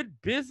a good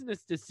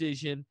business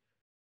decision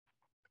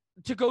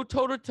to go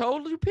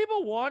toe-to-toe. Do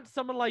people want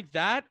someone like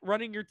that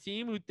running your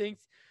team who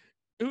thinks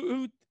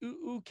who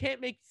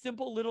can't make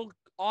simple little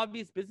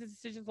obvious business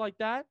decisions like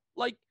that?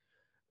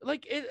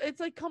 It's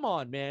like, come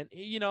on, man.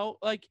 You know,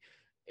 like,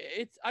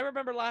 I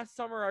remember last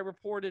summer I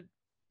reported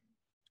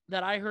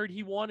that I heard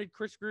he wanted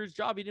Chris Grier's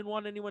job. He didn't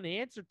want anyone to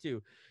answer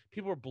to.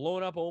 People were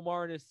blowing up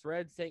Omar in his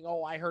thread saying,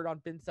 oh, I heard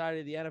on Inside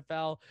of the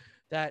NFL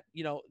that,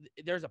 you know,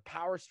 there's a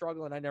power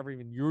struggle. And I never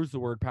even used the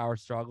word power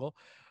struggle.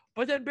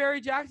 But then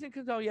Barry Jackson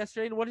comes out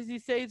yesterday, and what does he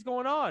say is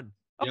going on?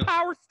 A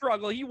power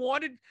struggle. He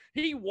wanted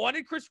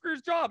Chris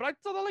Grier's job. And I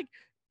told him, like,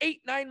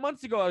 8-9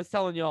 months ago, I was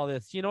telling you all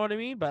this. You know what I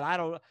mean? But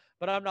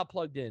I'm not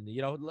plugged in.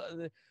 You know,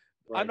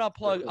 right. I'm not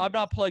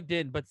plugged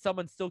in. But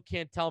someone still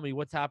can't tell me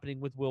what's happening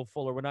with Will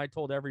Fuller, when I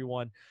told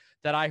everyone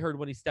that I heard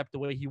when he stepped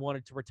away, he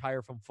wanted to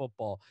retire from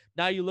football.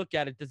 Now you look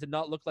at it, does it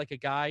not look like a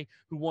guy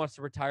who wants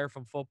to retire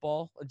from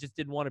football and just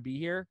didn't want to be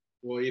here?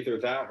 Well, either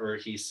that or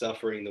he's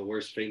suffering the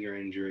worst finger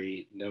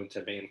injury known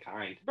to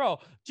mankind. Bro,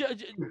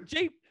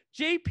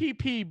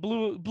 JPP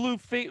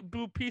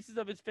blew pieces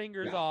of his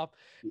fingers off,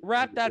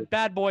 wrapped that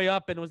bad boy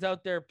up, and was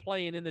out there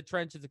playing in the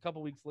trenches a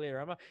couple weeks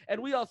later.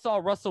 And we all saw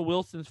Russell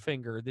Wilson's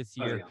finger this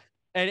year.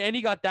 And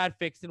he got that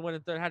fixed and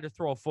went and had to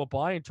throw a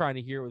football. I ain't trying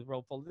to hear it with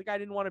Will Fuller. The guy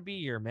didn't want to be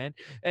here, man.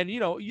 And, you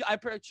know, I'm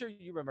pretty sure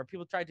you remember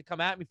people tried to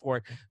come at me for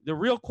it. They're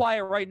real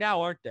quiet right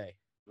now, aren't they?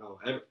 Oh,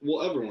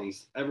 well,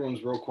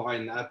 everyone's real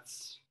quiet, and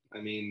that's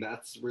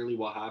really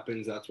what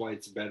happens. That's why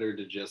it's better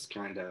to just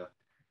kind of,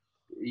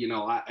 you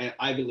know,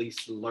 I've at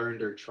least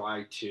learned or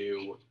tried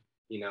to,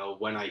 you know,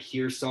 when I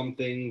hear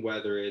something,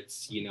 whether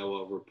it's, you know,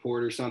 a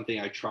report or something,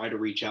 I try to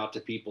reach out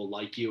to people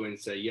like you and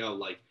say, yo,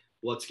 like,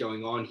 what's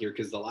going on here?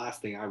 Because the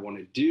last thing I want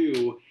to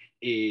do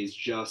is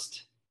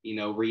just, you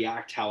know,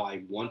 react how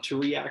I want to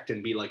react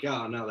and be like,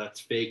 oh, no,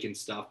 that's fake and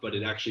stuff, but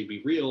it actually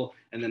be real.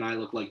 And then I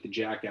look like the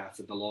jackass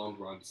in the long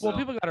run. So. Well,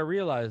 people got to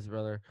realize,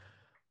 brother,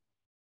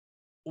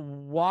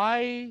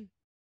 why,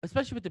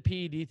 especially with the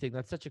PED thing,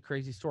 that's such a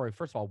crazy story.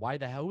 First of all,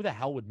 who the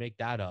hell would make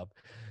that up?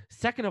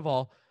 Second of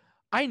all,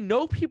 I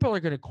know people are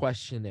going to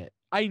question it.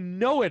 I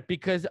know it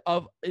because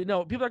of, you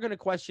know, people are going to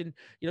question,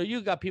 you know, you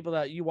got people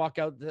that you walk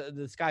out,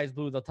 the sky is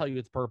blue, they'll tell you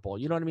it's purple.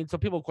 You know what I mean? So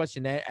people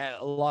question a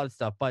lot of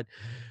stuff. But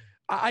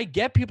I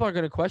get people are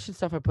going to question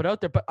stuff I put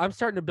out there, but I'm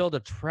starting to build a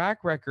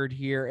track record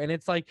here. And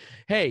it's like,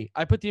 hey,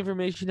 I put the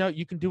information out.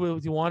 You can do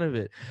what you want of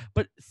it.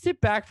 But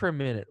sit back for a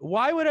minute.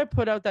 Why would I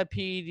put out that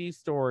PED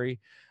story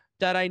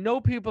that I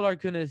know people are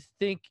going to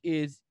think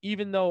is,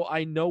 even though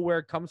I know where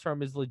it comes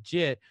from is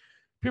legit,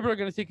 people are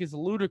going to think is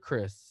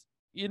ludicrous.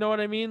 You know what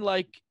I mean?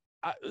 Like,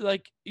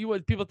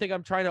 people think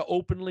I'm trying to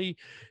openly,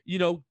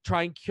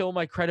 try and kill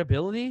my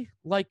credibility.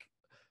 Like,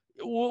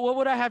 what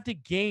would I have to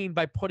gain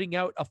by putting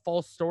out a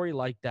false story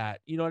like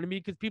that? You know what I mean?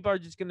 Because people are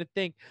just going to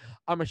think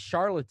I'm a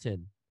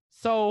charlatan.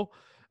 So,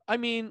 I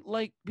mean,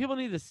 like, people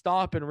need to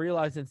stop and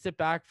realize and sit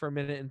back for a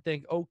minute and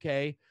think,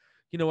 okay,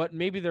 you know what?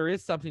 Maybe there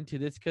is something to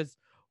this. Because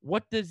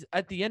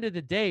at the end of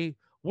the day,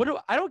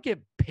 I don't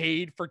get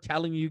paid for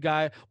telling you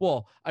guys.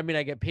 Well, I mean,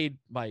 I get paid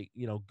by,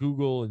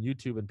 Google and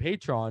YouTube and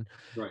Patreon,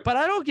 Right. but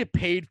I don't get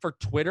paid for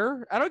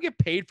Twitter. I don't get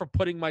paid for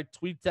putting my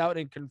tweets out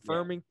and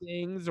confirming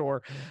things,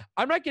 or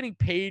I'm not getting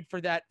paid for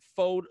that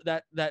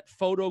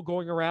photo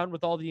going around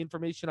with all the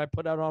information I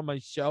put out on my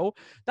show.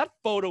 That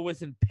photo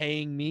isn't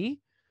paying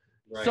me.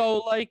 Right. So,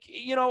 like,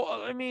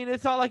 I mean,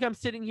 it's not like I'm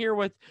sitting here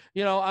with,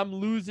 I'm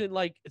losing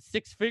like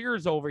 6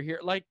 figures over here.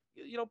 Like,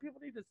 people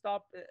need to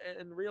stop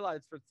and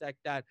realize for a sec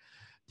that,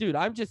 dude,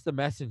 I'm just the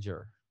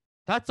messenger.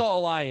 That's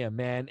all I am,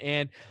 man.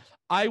 And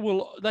I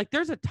will, like,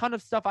 there's a ton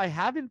of stuff I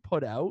haven't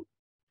put out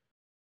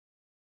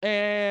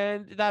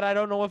and that I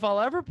don't know if I'll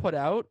ever put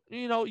out.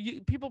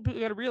 People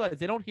got to realize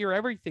they don't hear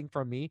everything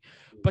from me,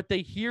 but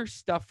they hear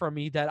stuff from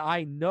me that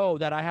I know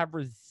that I have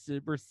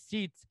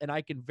receipts and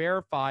I can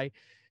verify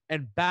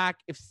and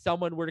back if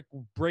someone were to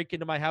break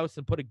into my house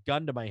and put a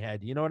gun to my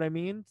head. You know what I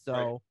mean? So,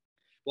 right.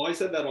 Well, I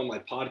said that on my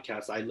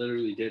podcast. I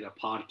literally did a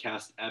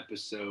podcast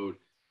episode.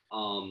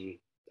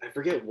 I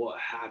forget what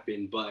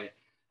happened, but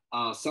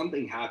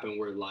something happened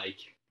where, like,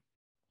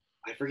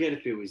 I forget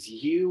if it was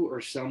you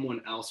or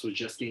someone else was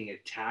just getting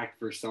attacked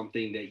for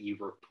something that you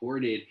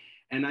reported.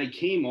 And I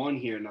came on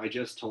here and I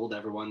just told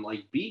everyone,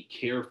 like, be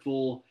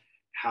careful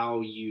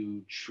how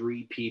you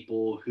treat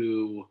people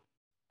who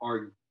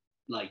are,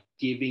 like,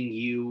 giving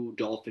you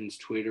Dolphins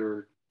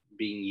Twitter,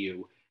 being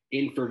you,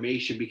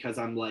 information, because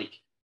I'm like,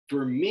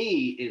 for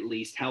me, at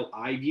least, how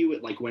I view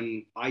it, like,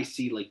 when I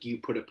see, like, you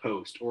put a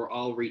post or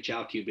I'll reach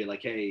out to you, be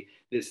like, hey,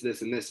 this,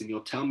 and this, and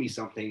you'll tell me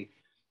something,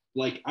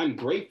 like, I'm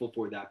grateful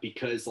for that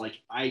because, like,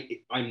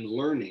 I'm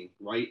learning,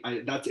 right?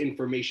 That's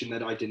information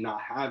that I did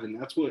not have. And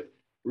that's what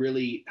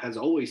really has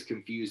always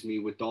confused me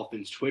with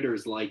Dolphins Twitter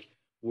is, like,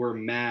 we're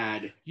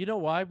mad. You know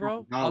why,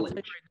 bro? I'll tell you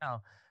right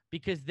now.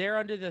 Because they're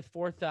under the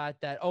forethought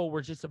that, oh,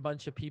 we're just a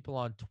bunch of people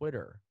on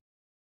Twitter.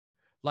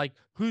 Like,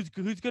 who's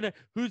gonna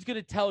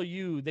tell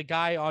you, the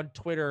guy on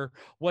Twitter,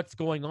 what's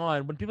going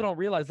on, when people don't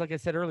realize, like I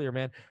said earlier,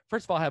 man,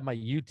 first of all, I have my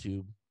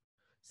YouTube.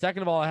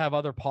 Second of all, I have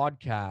other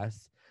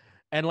podcasts.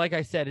 And like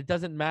I said, it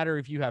doesn't matter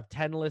if you have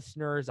 10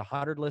 listeners,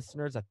 100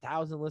 listeners,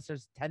 1,000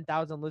 listeners,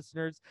 10,000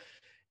 listeners.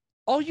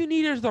 All you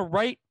need is the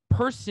right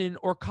person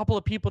or a couple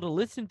of people to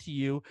listen to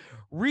you,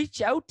 reach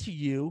out to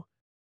you,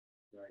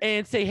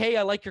 and say, hey,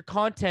 I like your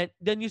content.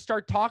 Then you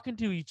start talking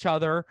to each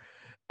other,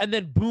 and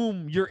then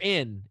boom, you're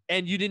in.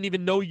 And you didn't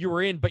even know you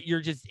were in, but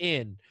you're just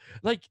in.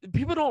 Like,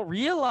 people don't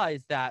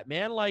realize that,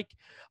 man. Like,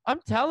 I'm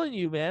telling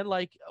you, man,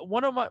 like,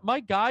 one of my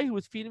guy who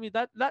was feeding me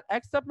that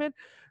X stuff, man,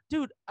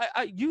 dude,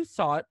 you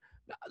saw it.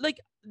 Like,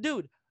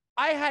 dude,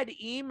 I had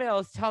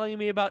emails telling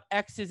me about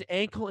X's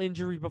ankle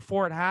injury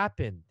before it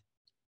happened.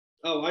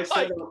 Oh, I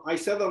said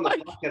on the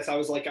podcast, I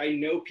was like, I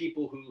know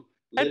people who,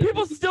 and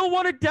people still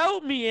want to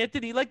doubt me,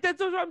 Anthony. Like,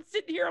 that's what I'm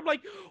sitting here. I'm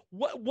like,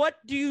 what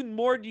do you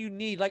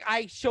need? Like,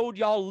 I showed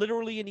y'all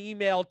literally an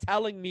email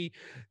telling me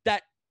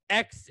that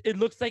it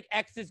looks like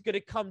X is going to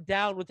come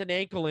down with an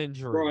ankle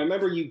injury. Bro, I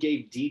remember you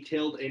gave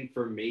detailed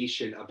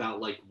information about,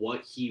 like,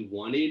 what he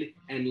wanted,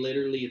 and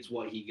literally it's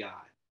what he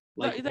got.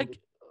 Like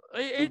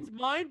it's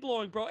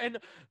mind-blowing, bro. And,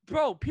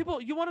 bro,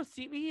 people, you want to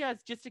see me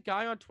as just a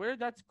guy on Twitter?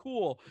 That's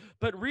cool.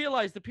 But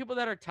realize the people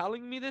that are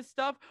telling me this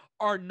stuff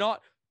are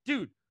not,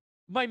 dude,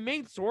 my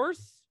main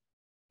source,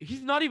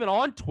 he's not even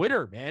on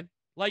Twitter, man.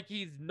 Like,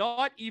 he's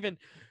not even,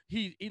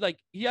 he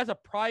has a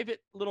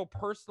private little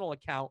personal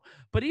account,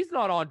 but he's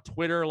not on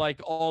Twitter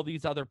like all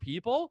these other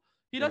people.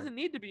 He doesn't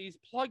need to be. He's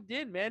plugged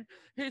in, man.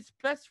 His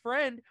best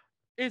friend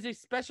is a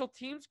special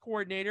teams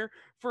coordinator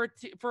for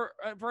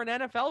an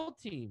NFL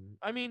team.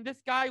 I mean,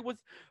 this guy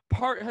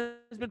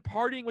has been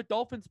partying with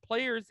Dolphins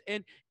players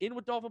and in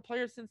with Dolphin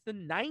players since the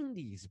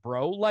 90s,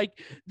 bro. Like,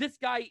 this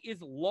guy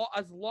is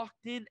as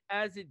locked in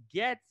as it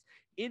gets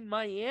in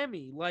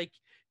Miami. Like,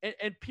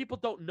 and people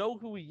don't know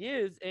who he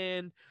is,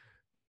 and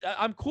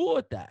I'm cool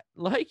with that.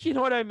 Like, you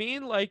know what I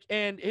mean? Like,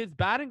 and his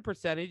batting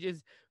percentage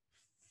is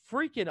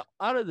freaking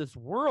out of this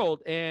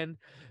world, and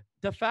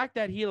the fact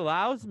that he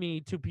allows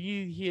me to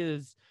be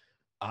his,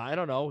 I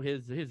don't know,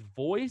 his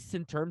voice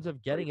in terms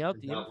of getting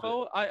out the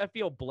info, I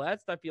feel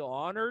blessed. I feel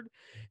honored,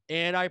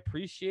 and I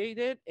appreciate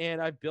it.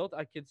 And I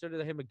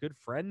consider him a good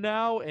friend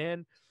now.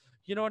 And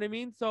you know what I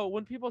mean? So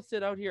when people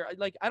sit out here,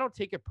 like, I don't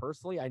take it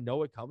personally. I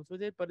know it comes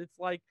with it, but it's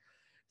like,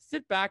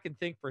 sit back and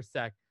think for a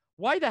sec.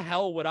 Why the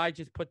hell would I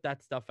just put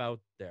that stuff out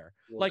there?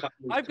 Well,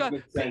 I've got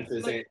sense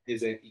like,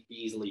 isn't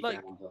easily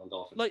like, found on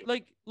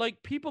Dolphins.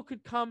 like people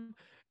could come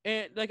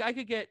and like I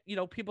could get,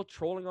 people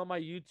trolling on my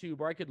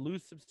YouTube, or I could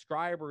lose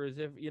subscribers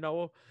if,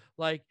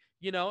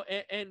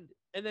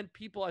 and then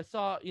people I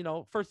saw,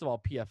 first of all,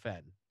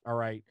 PFN. All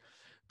right.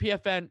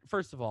 PFN,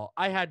 first of all,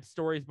 I had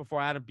stories before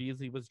Adam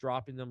Beasley was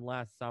dropping them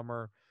last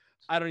summer.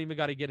 I don't even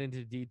got to get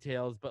into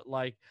details, but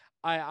like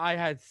I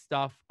had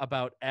stuff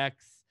about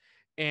X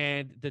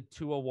and the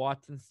Tua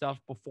Watson stuff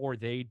before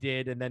they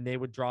did, and then they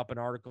would drop an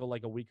article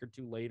like a week or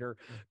two later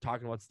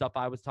talking about stuff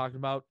I was talking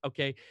about.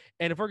 Okay.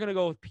 And if we're gonna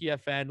go with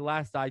PFN,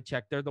 last I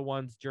checked, they're the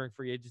ones during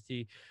free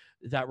agency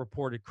that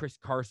reported Chris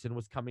Carson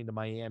was coming to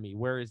Miami.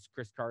 Where is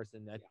Chris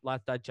Carson?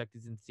 Last I checked,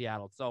 he's in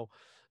Seattle. So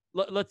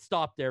let's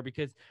stop there,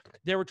 because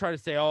they were trying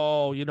to say,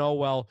 oh,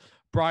 well,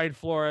 Brian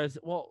Flores.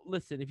 Well,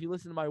 listen, if you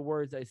listen to my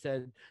words, I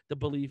said the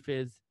belief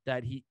is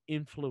that he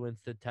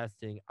influenced the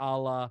testing, a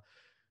la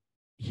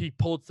he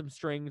pulled some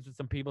strings with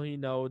some people he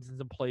knows in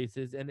some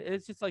places. And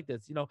it's just like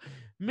this,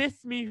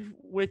 miss me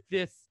with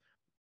this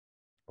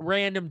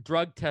random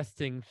drug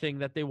testing thing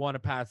that they want to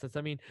pass us.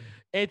 I mean,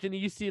 Anthony,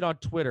 you see it on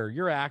Twitter.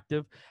 You're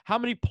active. How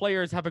many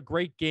players have a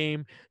great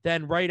game,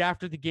 then right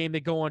after the game they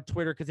go on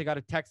Twitter because they got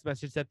a text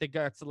message that they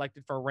got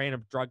selected for a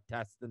random drug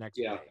test the next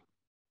day?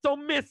 So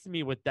miss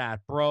me with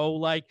that, bro.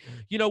 Like,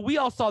 we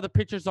all saw the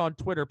pictures on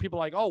Twitter. People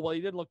like, oh, well, he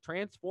didn't look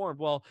transformed.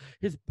 Well,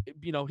 his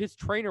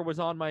trainer was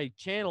on my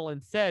channel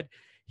and said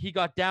he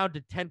got down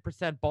to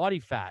 10% body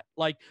fat.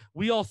 Like,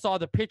 we all saw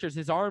the pictures.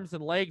 His arms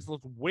and legs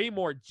looked way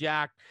more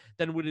jacked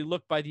than what he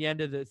looked by the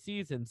end of the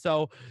season.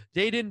 So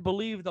they didn't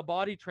believe the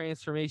body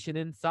transformation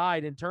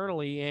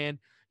internally. And,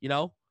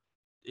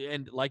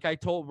 and like I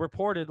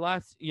reported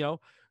last,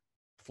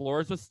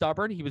 Flores was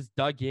stubborn. He was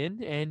dug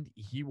in, and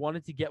he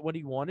wanted to get what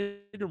he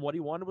wanted, and what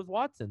he wanted was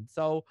Watson.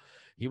 So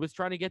he was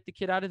trying to get the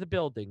kid out of the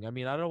building. I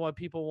mean, I don't know what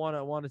people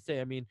want to say.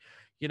 I mean,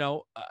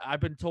 I've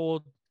been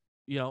told,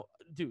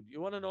 dude,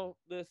 you want to know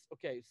this?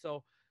 Okay,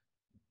 so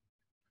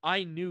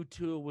I knew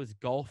Tua was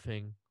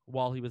golfing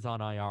while he was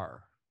on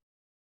IR.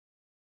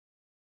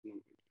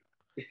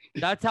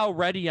 That's how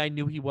ready I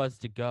knew he was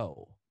to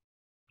go.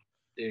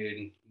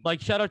 Dude. Like,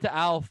 shout out to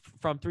Alf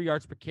from 3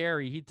 Yards Per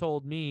Carry. He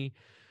told me,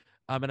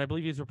 and I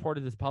believe he's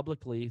reported this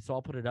publicly, so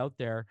I'll put it out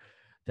there,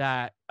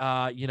 that,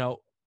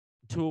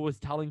 Tua was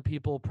telling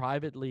people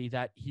privately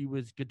that he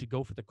was good to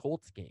go for the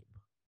Colts game.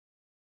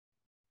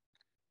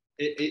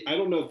 I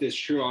don't know if this is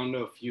true. I don't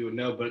know if you would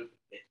know, but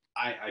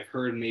I've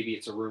heard, maybe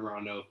it's a rumor. I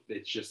don't know if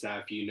it's just that,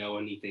 if you know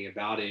anything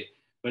about it,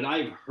 but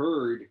I've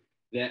heard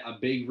that a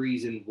big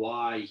reason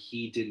why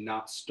he did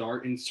not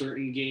start in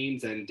certain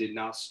games and did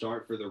not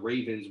start for the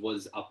Ravens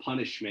was a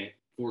punishment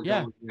for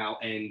going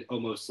out and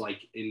almost,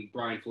 like, in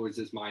Brian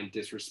Flores' mind,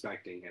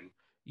 disrespecting him.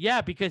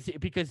 Yeah, because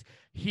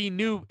he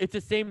knew. It's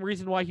the same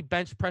reason why he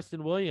benched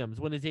Preston Williams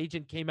when his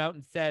agent came out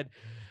and said,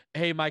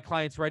 hey, my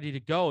client's ready to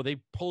go. They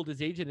pulled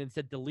his agent and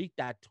said, delete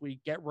that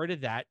tweet, get rid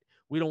of that.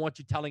 We don't want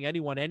you telling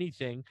anyone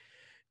anything.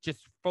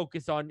 Just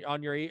focus on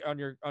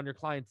your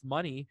client's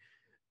money.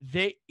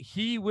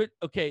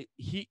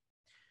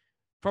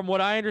 From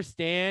what I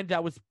understand,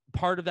 that was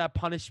part of that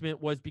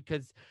punishment, was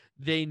because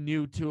they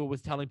knew Tua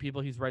was telling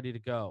people he's ready to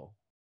go.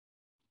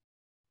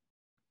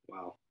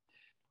 Wow.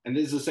 And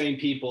this is the same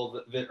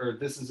people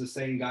this is the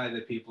same guy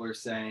that people are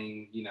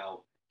saying,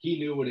 he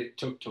knew what it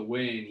took to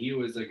win. He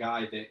was a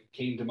guy that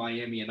came to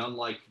Miami, and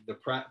unlike the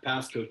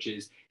past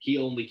coaches, he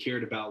only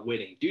cared about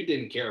winning. Dude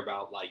didn't care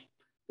about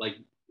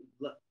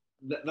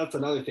that's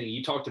another thing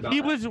you talked about.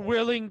 He was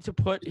willing to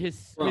put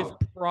his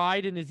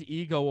pride and his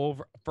ego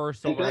over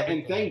first.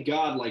 And thank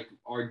God, like,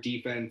 our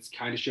defense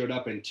kind of showed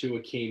up and Tua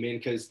came in,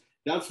 because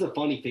that's the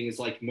funny thing is,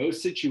 like,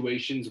 most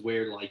situations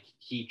where, like,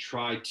 he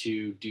tried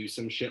to do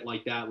some shit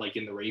like that, like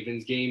in the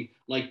Ravens game,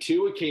 like,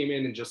 Tua came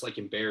in and just, like,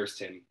 embarrassed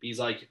him. He's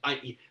like,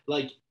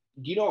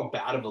 you know how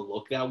bad of a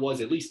look that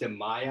was, at least in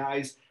my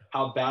eyes,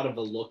 how bad of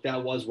a look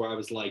that was, where I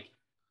was like,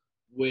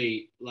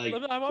 wait, like,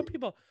 I want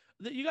people.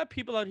 You got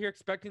people out here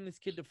expecting this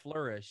kid to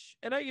flourish,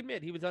 and I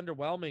admit he was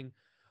underwhelming.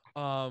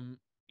 From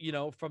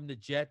the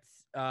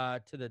Jets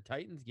to the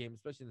Titans game,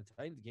 especially the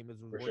Titans game, was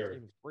the worst game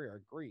of his career. I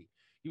agree.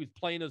 He was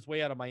playing his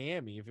way out of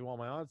Miami, if you want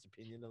my honest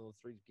opinion, in those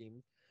 3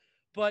 games.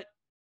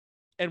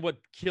 And what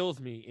kills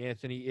me,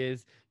 Anthony,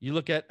 is you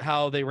look at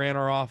how they ran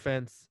our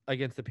offense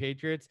against the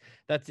Patriots.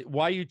 That's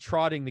why you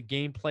trotting the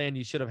game plan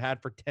you should have had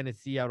for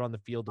Tennessee out on the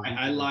field.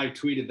 I live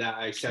tweeted that.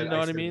 I said, you know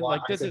what I mean? Like,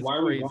 this is why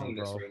crazy, are we running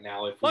bro. this right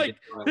now?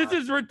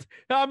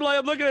 I'm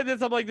looking at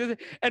this. I'm like, this,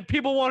 and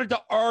people wanted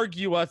to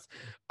argue us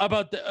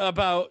about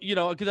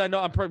because I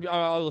know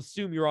I'll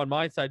assume you're on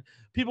my side.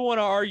 People want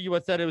to argue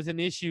us that it was an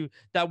issue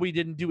that we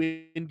didn't do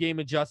in-game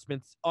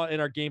adjustments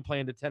in our game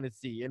plan to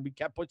Tennessee, and we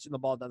kept pushing the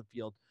ball down the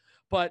field.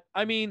 But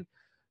I mean,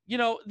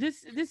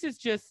 this has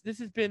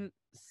been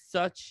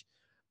such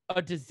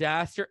a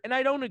disaster, and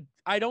I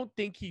don't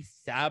think he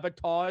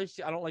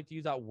sabotaged. I don't like to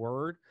use that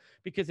word,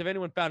 because if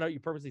anyone found out you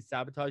purposely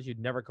sabotaged, you'd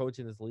never coach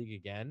in this league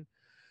again.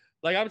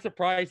 Like, I'm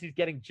surprised he's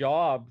getting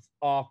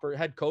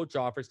head coach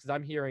offers, because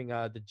I'm hearing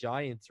the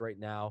Giants right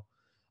now.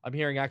 I'm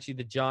hearing actually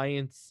the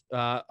Giants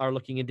are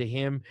looking into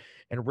him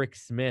and Rick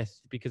Smith,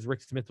 because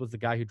Rick Smith was the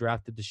guy who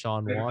drafted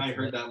Deshaun Watson. I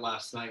heard that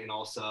last night, and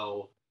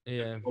also,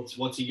 yeah,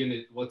 what's he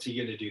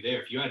gonna do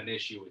there? If you had an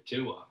issue with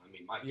Tua, I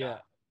mean, my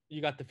God. You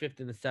got the 5th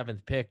and the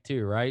 7th pick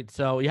too, right?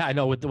 So yeah, I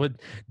know with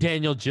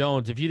Daniel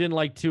Jones. If you didn't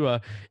like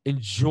Tua,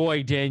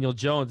 enjoy Daniel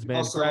Jones, man.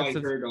 Also, I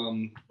heard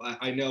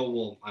I know.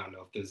 Well, I don't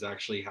know if this is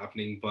actually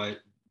happening, but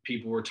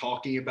people were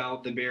talking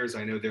about the Bears.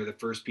 I know they're the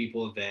first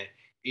people that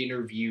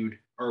interviewed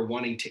or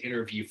wanting to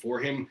interview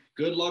for him.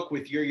 Good luck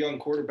with your young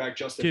quarterback,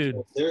 Justin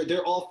Fields.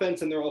 Their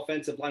offense and their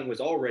offensive line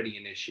was already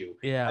an issue.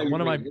 Yeah,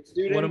 one of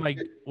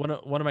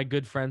my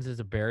good friends is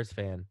a Bears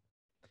fan.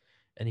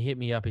 And he hit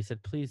me up. He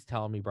said, "Please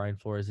tell me Brian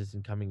Flores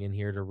isn't coming in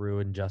here to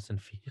ruin Justin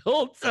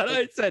Fields." And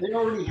I said, they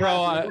already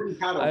had a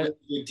really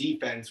good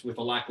defense with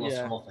a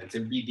lackluster offense.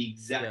 It'd be the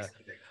exact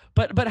same thing.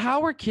 But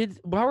how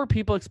are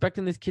people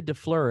expecting this kid to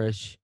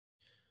flourish?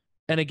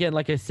 And again,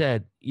 like I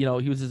said, he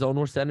was his own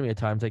worst enemy at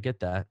times. I get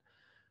that.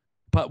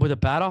 But with a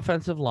bad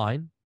offensive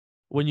line,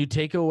 when you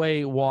take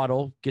away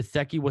Waddle,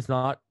 Gesicki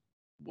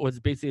was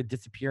basically a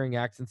disappearing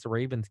act since the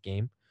Ravens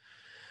game.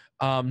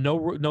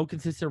 No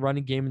consistent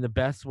running game, and the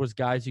best was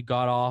guys you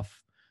got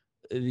off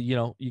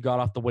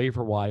the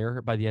waiver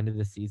wire by the end of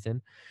the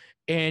season,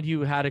 and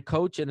you had a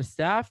coach and a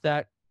staff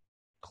that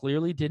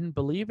clearly didn't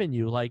believe in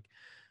you. Like,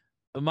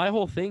 my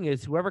whole thing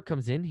is, whoever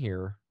comes in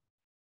here,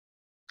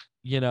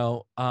 I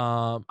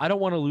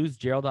don't want to lose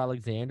Gerald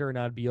Alexander, and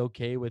I'd be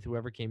okay with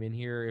whoever came in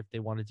here if they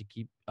wanted to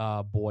keep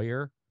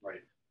Boyer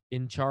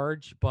in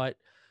charge. But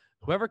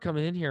whoever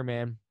comes in here,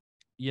 man,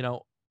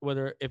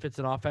 whether if it's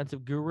an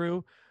offensive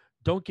guru.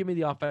 Don't give me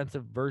the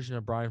offensive version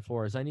of Brian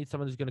Flores. I need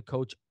someone who's going to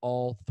coach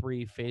all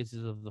 3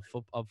 phases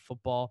of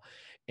football.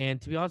 And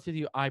to be honest with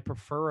you, I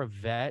prefer a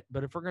vet.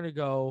 But if we're going to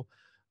go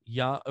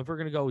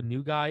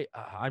new guy,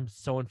 I'm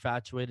so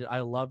infatuated.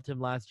 I loved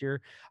him last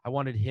year. I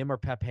wanted him or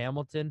Pep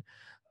Hamilton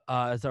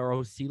as our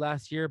OC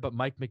last year. But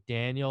Mike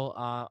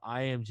McDaniel,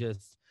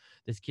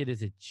 this kid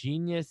is a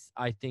genius.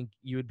 I think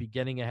you would be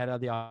getting ahead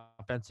of the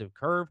offensive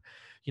curve.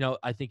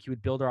 I think he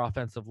would build our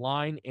offensive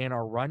line and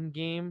our run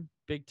game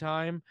big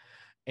time.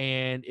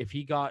 And if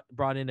he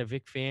brought in a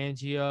Vic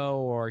Fangio,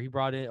 or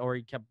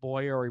he kept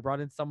Boyer, or he brought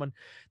in someone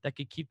that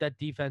could keep that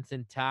defense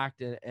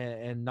intact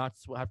and not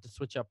have to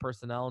switch up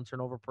personnel and turn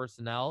over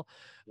personnel,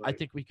 I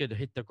think we could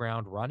hit the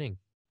ground running.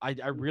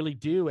 I really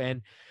do.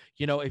 And,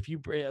 if you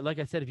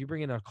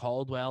bring in a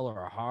Caldwell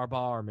or a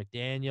Harbaugh or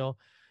McDaniel,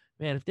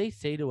 man, if they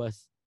say to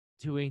us,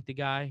 Tua ain't the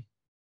guy,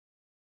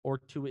 or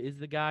Tua is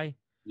the guy,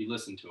 you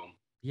listen to him.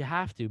 You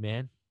have to,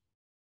 man.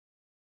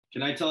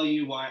 Can I tell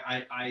you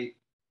why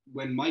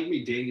when Mike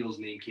McDaniel's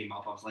name came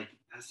up, I was like,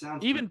 that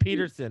sounds even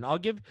Peterson. I'll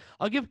give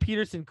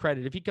Peterson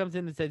credit. If he comes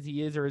in and says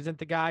he is or isn't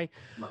the guy,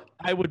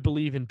 I would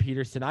believe in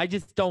Peterson. I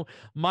just don't.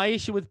 My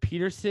issue with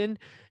Peterson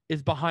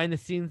is behind the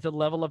scenes, the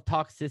level of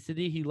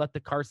toxicity he let the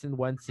Carson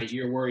Wentz.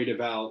 You're worried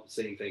about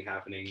same thing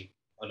happening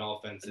on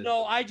offense.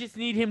 No, I just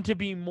need him to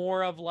be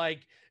more of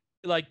like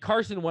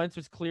Carson Wentz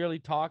was clearly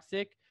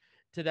toxic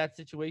to that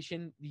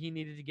situation. He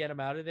needed to get him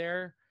out of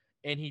there,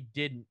 and he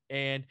didn't.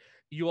 And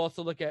you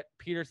also look at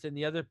Peterson.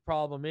 The other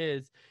problem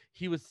is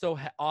he was so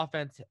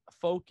offense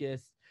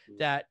focused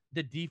that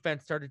the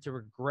defense started to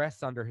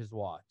regress under his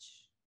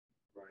watch.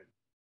 Right.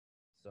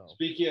 So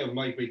speaking of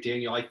Mike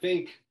McDaniel, I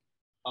think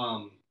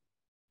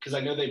because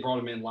I know they brought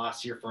him in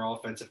last year for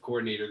offensive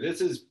coordinator.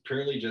 This is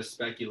purely just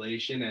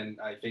speculation, and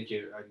I think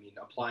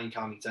applying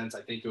common sense,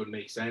 I think it would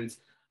make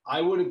sense.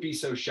 I wouldn't be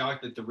so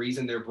shocked that the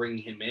reason they're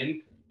bringing him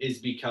in is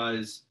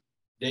because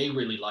they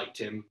really liked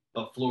him,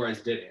 but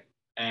Flores didn't.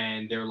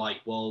 And they're like,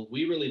 well,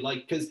 we really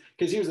like, because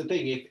here's the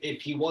thing,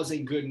 if he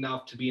wasn't good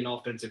enough to be an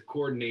offensive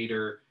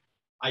coordinator,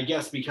 I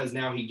guess because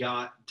now he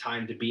got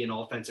time to be an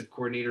offensive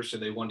coordinator, so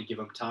they wanted to give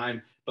him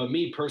time. But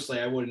me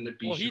personally, I wouldn't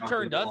be. Well, he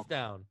turned us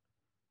down.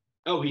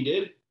 Oh, he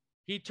did?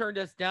 He turned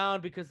us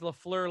down because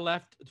LaFleur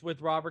left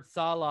with Robert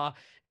Saleh,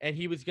 and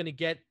he was going to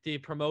get the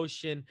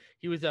promotion.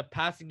 He was a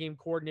passing game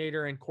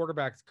coordinator and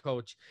quarterbacks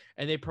coach,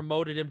 and they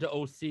promoted him to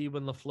OC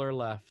when LaFleur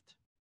left.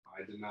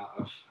 I did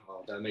not.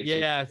 Oh, that makes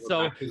sense.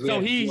 So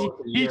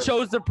he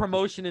chose the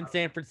promotion in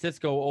San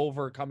Francisco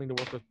over coming to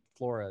work with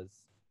Flores.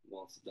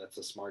 Well, that's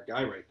a smart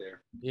guy right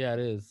there. Yeah, it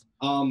is.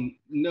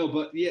 No,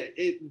 but yeah,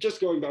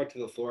 just going back to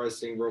the Flores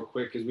thing real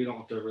quick, because we don't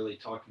have to really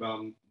talk about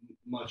him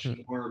much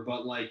more.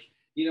 But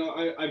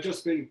I've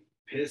just been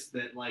pissed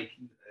that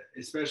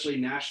especially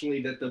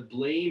nationally, that the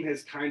blame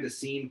has kind of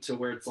seemed to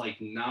where it's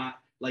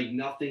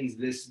nothing's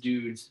this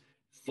dude's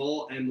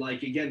fault. And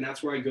again,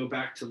 that's where I go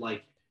back to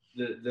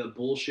the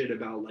bullshit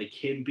about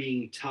him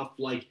being tough.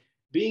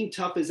 Being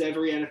tough as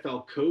every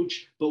NFL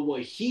coach, but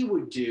what he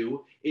would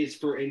do is,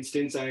 for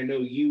instance, I know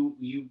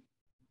you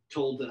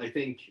told, I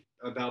think,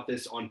 about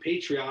this on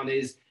Patreon,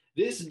 is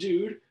this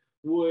dude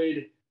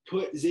would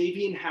put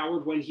Xavier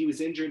Howard when he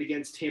was injured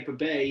against Tampa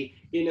Bay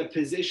in a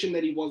position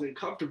that he wasn't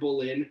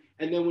comfortable in.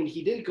 And then when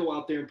he did go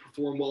out there and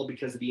perform well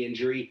because of the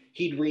injury,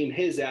 he'd ream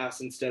his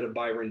ass instead of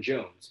Byron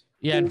Jones.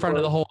 Yeah, in front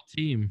of the whole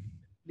team.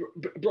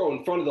 Bro,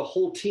 in front of the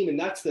whole team. And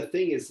that's the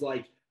thing is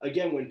like,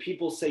 again, when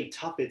people say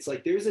tough, it's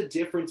like there's a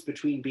difference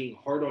between being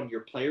hard on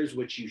your players,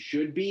 which you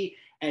should be,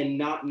 and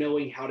not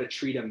knowing how to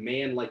treat a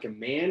man like a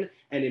man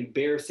and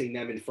embarrassing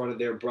them in front of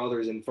their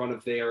brothers, in front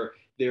of their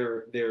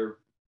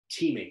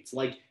teammates.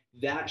 Like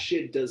that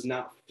shit does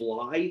not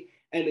fly.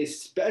 And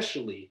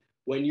especially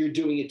when you're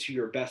doing it to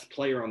your best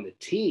player on the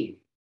team.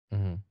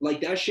 Mm-hmm.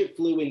 Like that shit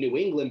flew in New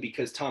England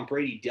because Tom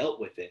Brady dealt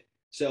with it.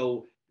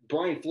 So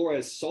Brian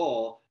Flores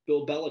saw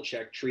Bill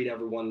Belichick treat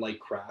everyone like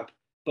crap.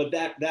 But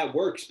that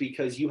works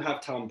because you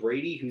have Tom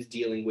Brady who's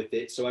dealing with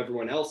it, so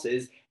everyone else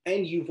is,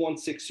 and you've won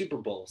 6 Super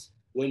Bowls.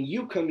 When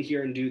you come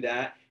here and do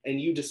that and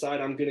you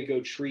decide I'm going to go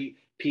treat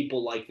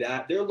people like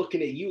that, they're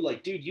looking at you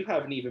like, dude, you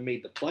haven't even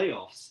made the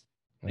playoffs.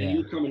 Yeah. And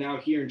you're coming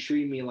out here and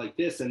treating me like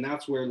this. And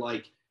that's where,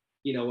 like,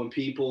 you know, when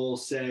people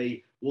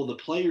say, well, the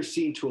players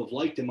seem to have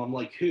liked him, I'm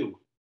like, who?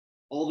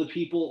 All the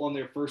people on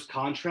their first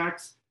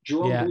contracts?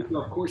 Jerome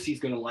Baker, of course he's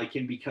going to like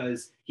him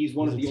because he's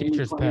one of the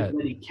only players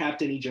that he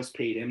kept and he just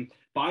paid him.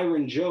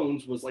 Byron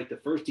Jones was like the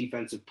first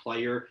defensive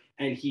player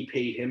and he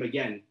paid him.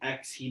 Again,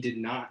 he did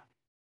not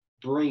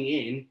bring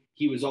in.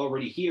 He was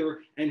already here.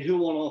 And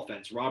who on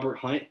offense? Robert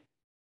Hunt.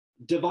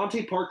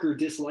 Devontae Parker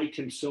disliked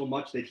him so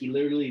much that he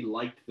literally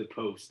liked the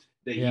post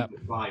that he was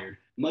fired.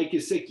 Mike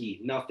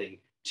Gesicki, nothing.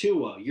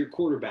 Tua, your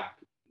quarterback,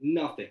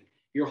 nothing.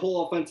 Your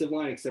whole offensive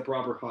line except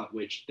Robert Hunt,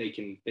 which they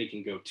can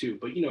go to.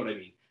 But you know what I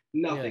mean?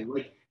 Nothing. Yeah.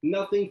 Like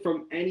nothing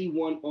from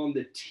anyone on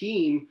the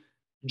team.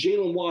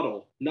 Jalen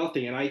Waddle,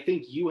 nothing. And I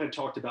think you had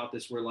talked about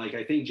this where, like,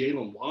 I think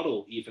Jalen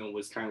Waddle even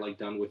was kind of like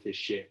done with his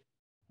shit.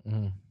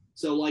 Mm-hmm.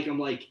 So, like, I'm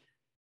like,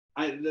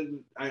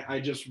 I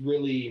just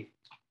really,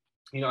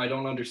 you know, I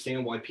don't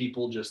understand why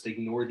people just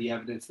ignore the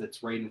evidence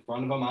that's right in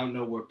front of them. I don't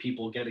know where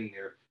people are getting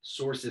their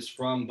sources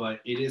from, but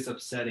it is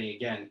upsetting.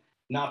 Again,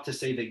 not to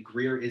say that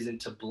Grier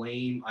isn't to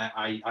blame.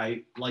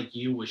 I like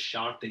you, was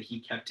shocked that he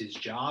kept his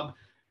job,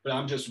 but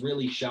I'm just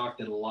really shocked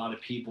that a lot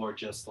of people are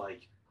just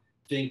like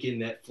thinking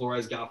that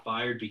Flores got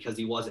fired because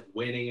he wasn't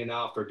winning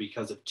enough or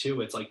because of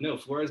Tua. It's like, no,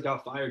 Flores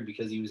got fired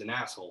because he was an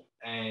asshole.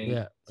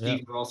 And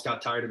Steve Ross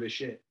got tired of his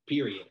shit,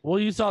 period. Well,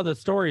 you saw the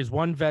stories.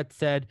 One vet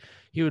said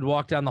he would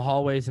walk down the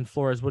hallways and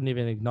Flores wouldn't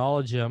even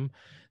acknowledge him.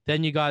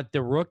 Then you got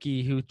the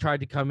rookie who tried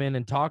to come in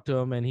and talk to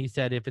him, and he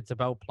said, if it's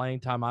about playing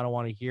time, I don't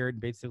want to hear it,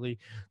 and basically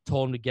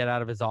told him to get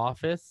out of his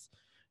office.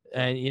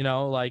 And, you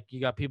know, like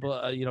you got people,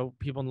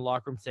 people in the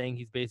locker room saying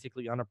he's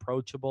basically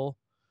unapproachable.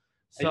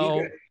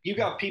 So you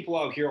got people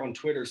out here on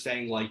Twitter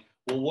saying like,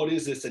 well, what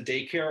is this, a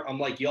daycare? I'm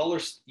like, y'all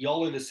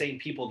are the same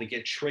people that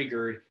get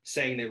triggered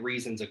saying that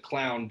Reason's a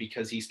clown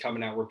because he's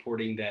coming out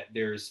reporting that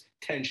there's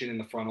tension in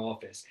the front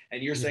office.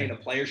 And you're saying a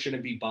player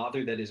shouldn't be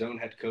bothered that his own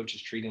head coach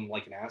is treating him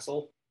like an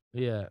asshole?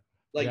 Yeah.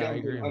 Like, yeah,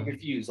 I'm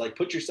confused. Like,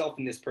 put yourself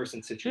in this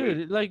person's situation.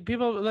 Dude, like,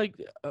 people, like,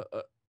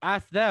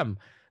 ask them,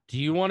 do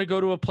you want to go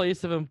to a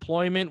place of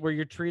employment where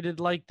you're treated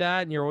like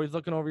that and you're always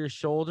looking over your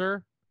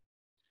shoulder?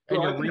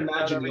 Bro, I can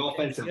imagine the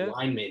offensive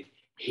lineman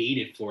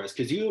hated Flores.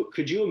 Could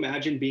you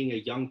imagine being a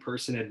young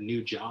person at a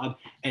new job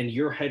and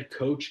your head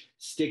coach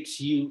sticks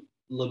you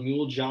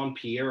Lemuel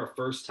Jean-Pierre, a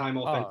first-time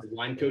offensive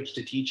line coach,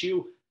 to teach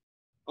you?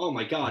 Oh,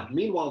 my God.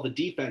 Meanwhile, the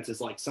defense is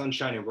like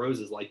sunshine and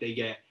roses. Like, they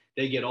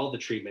get all the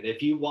treatment.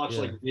 If you watch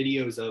like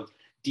videos of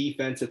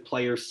defensive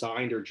players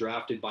signed or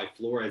drafted by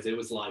Flores, it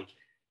was like,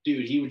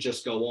 dude, he would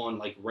just go on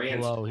like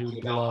rants about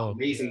how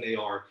amazing they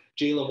are.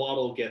 Jalen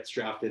Waddle gets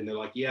drafted and they're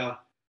like, yeah,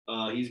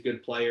 he's a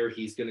good player.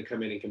 He's going to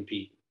come in and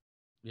compete.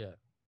 Yeah.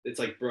 It's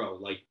like, bro,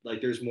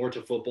 like there's more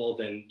to football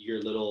than your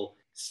little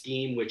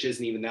scheme, which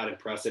isn't even that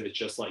impressive. It's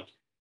just like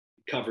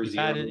cover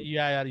zero. You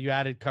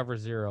added cover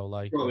zero.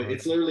 Like, bro,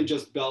 it's literally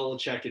just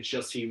Belichick. It's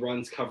just he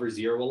runs cover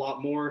zero a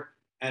lot more.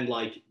 And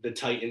like the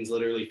Titans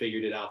literally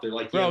figured it out. They're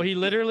like, bro, he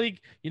literally,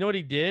 you know what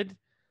he did?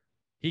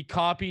 He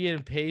copied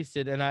and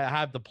pasted, and I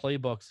have the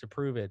playbooks to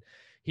prove it.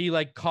 He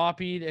like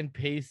copied and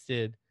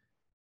pasted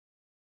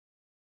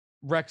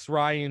Rex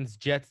Ryan's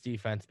Jets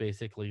defense,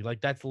 basically. Like,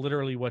 that's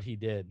literally what he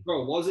did.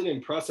 Bro, wasn't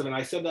impressive. And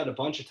I said that a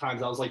bunch of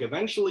times. I was like,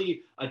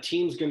 eventually a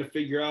team's going to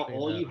figure out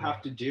all you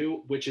have to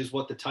do, which is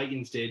what the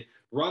Titans did.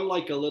 Run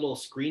like a little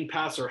screen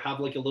pass or have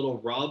like a little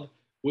rub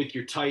with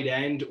your tight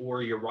end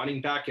or your running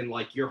back, and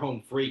like you're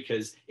home free.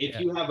 Because if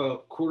you have a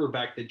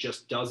quarterback that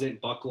just doesn't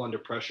buckle under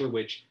pressure,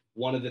 which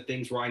one of the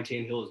things Ryan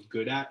Tannehill is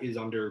good at is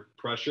under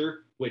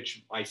pressure,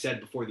 which I said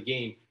before the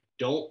game,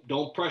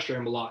 don't pressure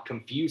him a lot,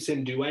 confuse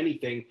him, do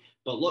anything.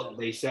 But look,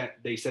 they send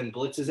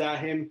blitzes at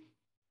him.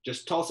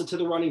 Just toss it to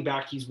the running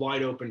back. He's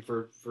wide open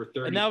for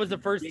 30. And that was the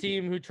first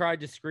team who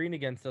tried to screen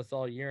against us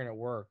all year, and it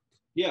worked.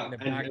 Yeah,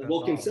 and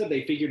Wilkins said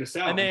they figured us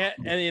out.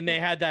 And they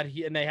had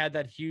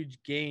that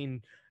huge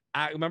gain.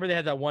 Remember, they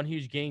had that one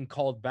huge gain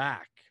called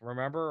back.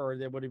 Remember, or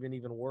they would have been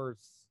even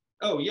worse.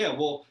 Oh yeah,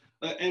 well,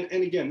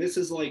 And again, this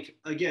is like,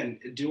 again,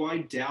 do I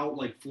doubt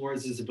like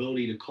Flores'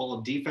 ability to call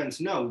a defense?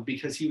 No,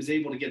 because he was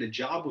able to get a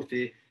job with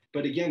it.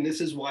 But again,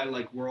 this is why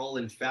like we're all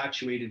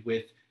infatuated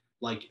with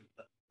like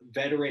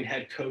veteran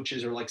head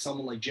coaches or like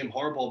someone like Jim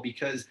Harbaugh,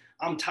 because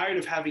I'm tired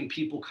of having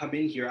people come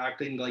in here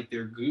acting like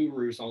they're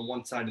gurus on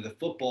one side of the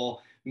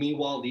football.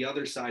 Meanwhile, the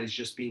other side is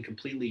just being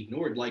completely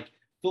ignored. Like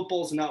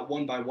football's not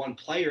won by one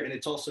player, and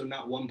it's also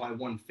not won by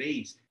one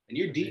phase. And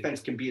your defense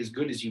can be as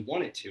good as you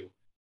want it to.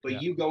 But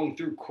you going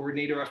through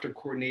coordinator after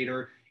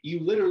coordinator,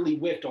 you literally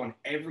whipped on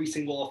every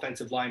single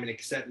offensive lineman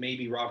except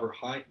maybe Robert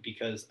Hunt,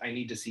 because I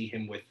need to see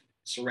him with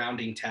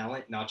surrounding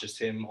talent, not just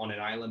him on an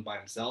island by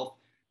himself.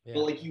 Yeah.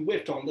 But like you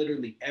whipped on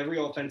literally every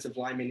offensive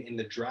lineman in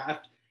the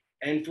draft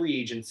and free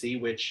agency,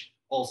 which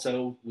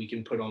also we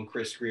can put on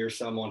Chris Grier,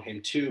 some on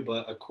him too.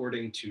 But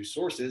according to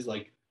sources,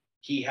 like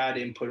he had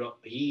input,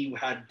 he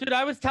had. Dude,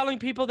 I was telling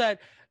people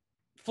that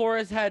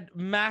Flores had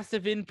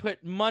massive input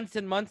months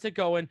and months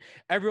ago, and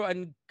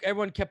everyone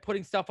kept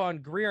putting stuff on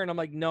Grier, and I'm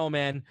like, no,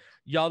 man,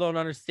 y'all don't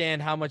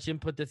understand how much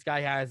input this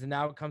guy has. And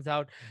now it comes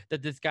out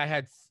that this guy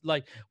had,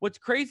 like, what's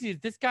crazy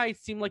is this guy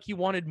seemed like he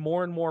wanted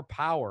more and more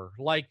power.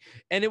 Like,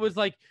 and it was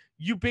like,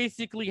 you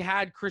basically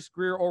had Chris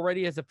Grier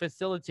already as a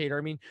facilitator.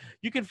 I mean,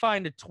 you can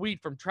find a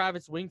tweet from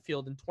Travis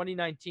Wingfield in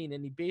 2019,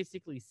 and he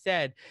basically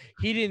said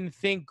he didn't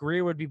think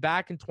Grier would be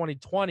back in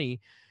 2020.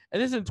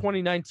 And this is in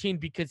 2019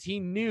 because he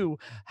knew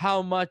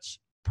how much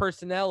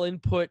personnel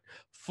input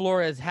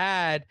Flores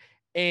had,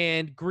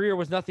 and Grier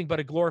was nothing but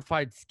a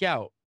glorified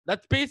scout.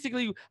 That's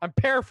basically, I'm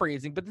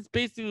paraphrasing, but that's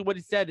basically what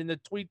he said in the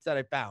tweets that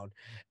I found.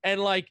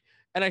 And like,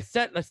 and I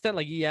sent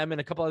like EM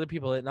and a couple other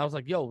people, and I was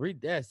like, yo,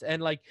 read this.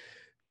 And like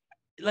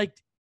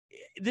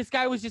this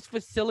guy was just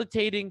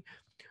facilitating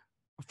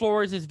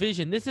Flores'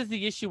 vision. This is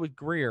the issue with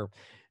Grier.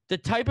 The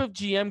type of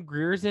GM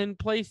Grier's in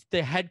place,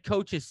 the head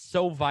coach is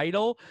so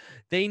vital.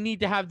 They need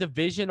to have the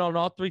vision on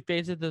all three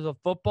phases of the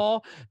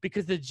football,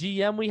 because the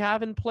GM we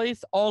have in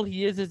place, all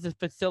he is a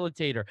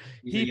facilitator.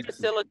 He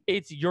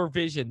facilitates your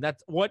vision.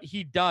 That's what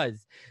he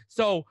does.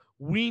 So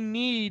we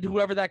need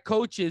whoever that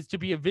coach is to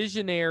be a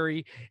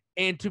visionary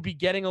and to be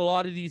getting a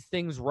lot of these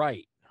things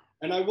right.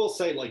 And I will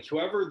say, like,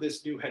 whoever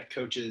this new head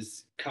coach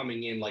is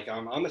coming in, like,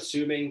 I'm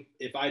assuming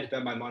if I had to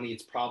bet my money,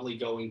 it's probably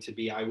going to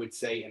be, I would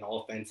say, an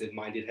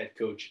offensive-minded head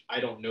coach. I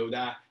don't know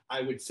that.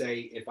 I would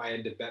say if I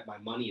had to bet my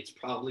money, it's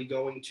probably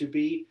going to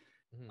be.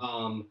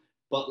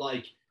 But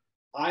like,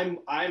 I'm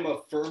a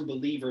firm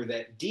believer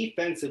that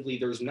defensively,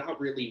 there's not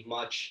really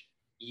much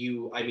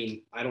I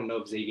mean, I don't know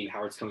if Xavier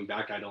Howard's coming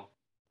back. I'm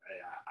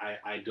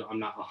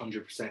not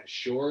 100%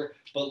 sure,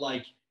 but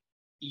like,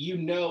 you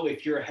know,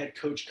 if you're a head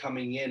coach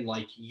coming in,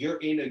 like you're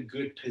in a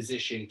good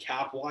position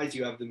cap wise,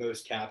 you have the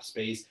most cap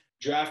space,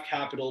 draft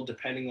capital,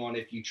 depending on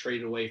if you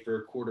trade away for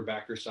a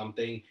quarterback or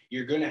something,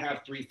 you're going to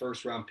have 3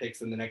 first-round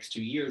picks in the next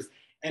 2 years.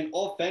 And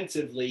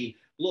offensively,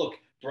 look,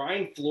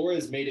 Brian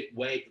Flores made it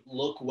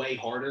look way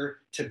harder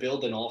to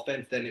build an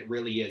offense than it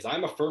really is.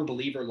 I'm a firm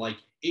believer, like,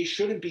 it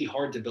shouldn't be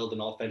hard to build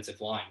an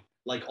offensive line.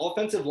 Like,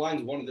 offensive line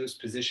is one of those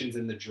positions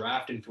in the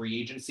draft and free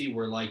agency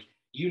where, like,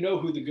 you know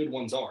who the good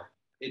ones are.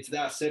 It's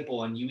that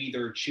simple, and you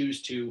either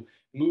choose to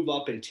move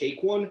up and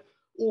take one,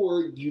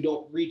 or you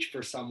don't reach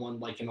for someone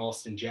like an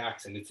Austin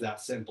Jackson. It's that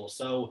simple.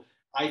 So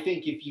I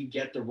think if you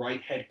get the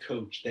right head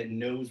coach that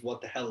knows what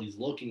the hell he's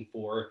looking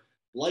for,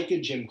 like a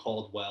Jim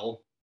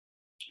Caldwell,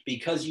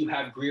 because you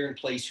have Grier in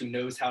place who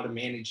knows how to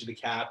manage the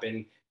cap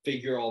and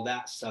figure all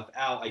that stuff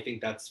out, I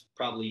think that's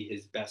probably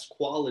his best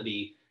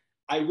quality.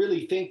 I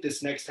really think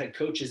this next head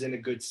coach is in a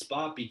good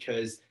spot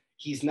because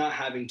he's not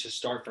having to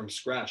start from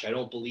scratch. I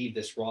don't believe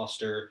this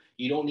roster.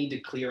 You don't need to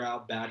clear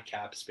out bad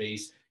cap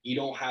space. You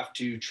don't have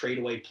to trade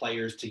away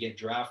players to get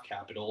draft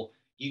capital.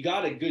 You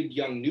got a good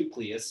young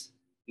nucleus.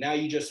 Now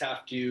you just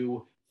have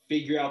to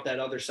figure out that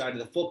other side of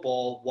the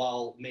football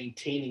while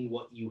maintaining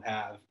what you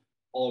have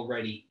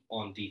already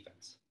on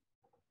defense.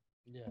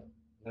 Yeah.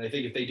 And I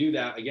think if they do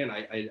that, again,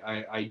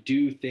 I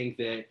do think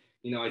that,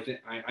 you know,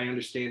 I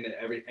understand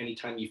that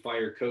anytime you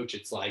fire a coach,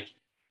 it's like,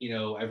 you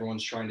know,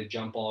 everyone's trying to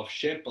jump off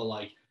ship, but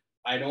like,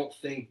 I don't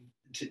think,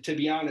 to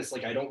be honest,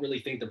 like, I don't really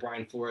think the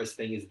Brian Flores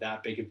thing is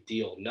that big of a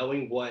deal.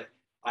 Knowing what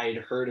I had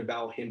heard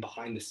about him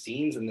behind the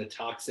scenes and the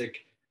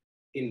toxic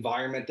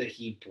environment that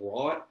he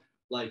brought,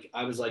 like,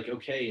 I was like,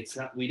 okay, it's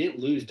not, we didn't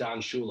lose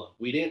Don Shula.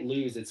 We didn't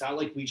lose. It's not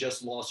like we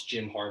just lost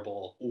Jim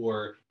Harbaugh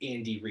or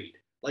Andy Reid.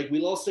 Like, we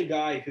lost a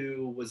guy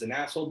who was an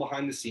asshole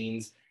behind the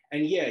scenes.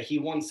 And yeah, he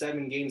won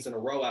 7 games in a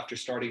row after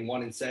starting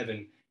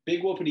 1-7.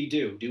 Big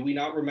whoopity-doo. Do we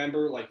not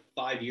remember like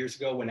 5 years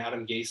ago when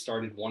Adam Gase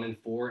started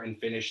 1-4 and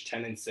finished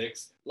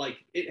 10-6?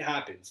 Like, it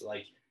happens.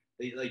 Like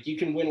you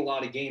can win a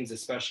lot of games,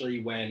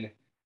 especially when,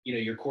 you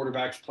know, your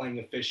quarterback's playing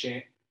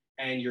efficient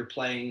and you're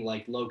playing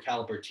like low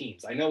caliber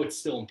teams. I know it's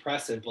still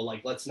impressive, but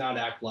like, let's not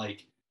act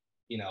like,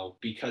 you know,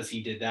 because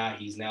he did that,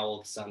 he's now all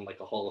of a sudden like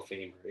a Hall of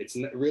Famer. It's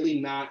really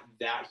not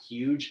that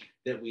huge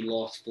that we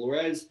lost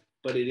Flores,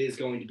 but it is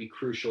going to be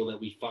crucial that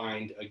we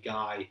find a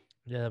guy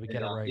that we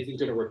get it right. Isn't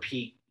going to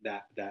repeat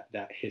that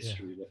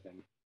history with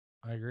him.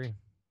 I agree.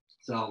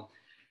 So,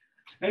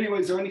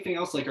 Anyways, is there anything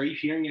else? Like, are you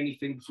hearing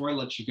anything before I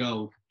let you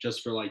go?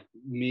 Just for like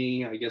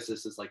me, I guess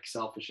this is like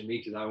selfish in me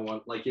because I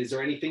want like, is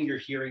there anything you're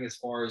hearing as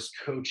far as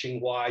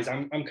coaching wise?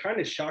 I'm kind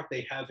of shocked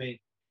they haven't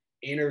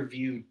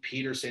interviewed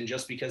Peterson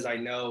just because I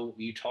know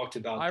you talked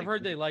about. I've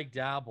heard they like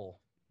Dabble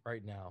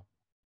right now.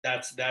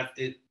 That's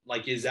it.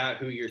 Like, is that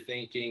who you're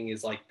thinking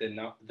is like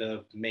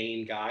the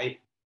main guy?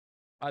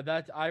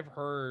 That I've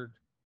heard.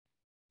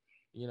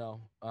 You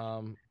know,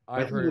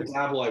 I've heard the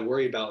Dabble I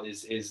worry about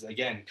is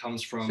again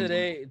comes from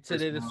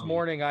this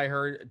morning. I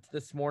heard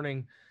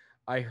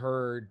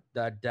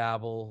that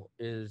Dabble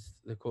is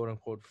the quote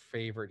unquote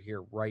favorite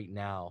here right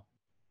now.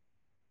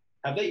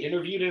 Have they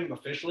interviewed him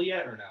officially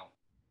yet or no?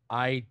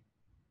 I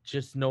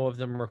just know of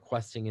them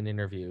requesting an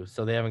interview,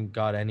 so they haven't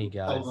got any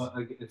guys.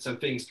 So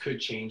things could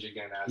change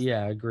again.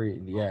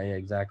 Agreed. Yeah,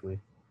 exactly.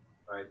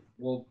 Right.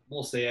 Well,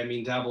 we'll see. I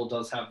mean, Dabble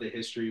does have the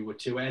history with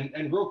two.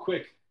 And real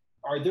quick,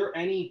 are there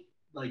any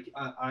like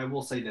I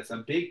will say this, a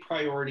big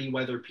priority,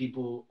 whether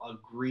people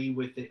agree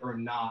with it or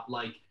not,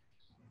 like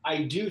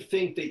I do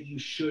think that you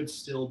should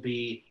still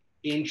be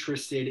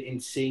interested in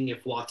seeing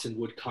if Watson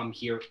would come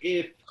here.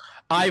 If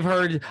I've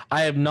heard,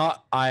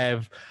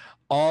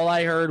 all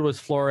I heard was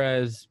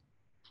Flores,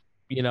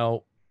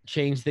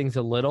 change things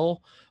a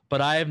little, but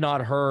I have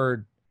not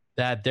heard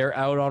that they're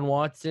out on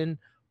Watson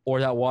or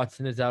that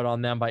Watson is out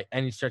on them by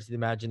any stretch of the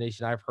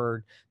imagination. I've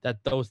heard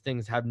that those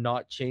things have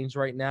not changed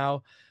right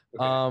now.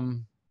 Okay.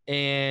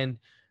 And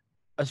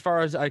as far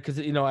as because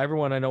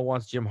everyone I know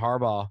wants Jim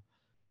Harbaugh,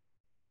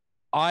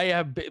 I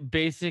have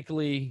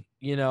basically,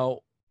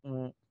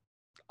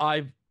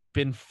 I've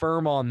been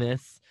firm on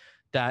this,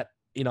 that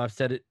I've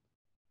said it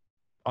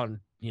on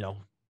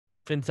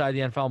Inside the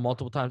NFL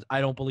multiple times.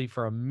 I don't believe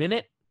for a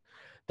minute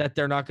that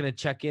they're not going to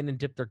check in and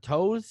dip their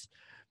toes.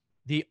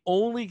 The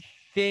only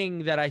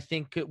thing that I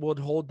think would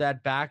hold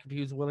that back if he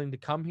was willing to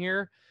come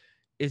here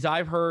is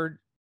I've heard,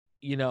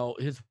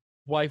 his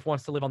wife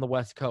wants to live on the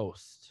West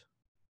Coast.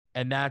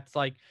 And that's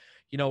like,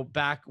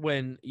 back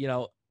when,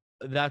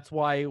 that's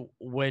why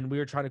when we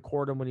were trying to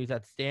court him when he was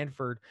at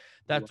Stanford,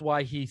 that's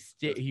why he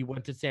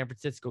went to San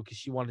Francisco, because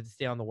she wanted to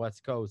stay on the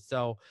West Coast.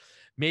 So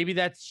maybe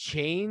that's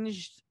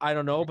changed. I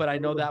don't know, but I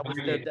know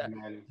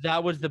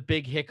that was the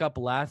big hiccup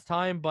last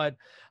time. But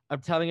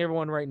I'm telling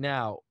everyone right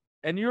now,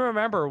 and you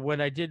remember when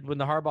the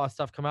Harbaugh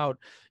stuff come out,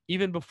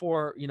 even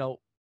before,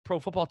 Pro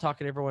Football Talk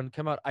and everyone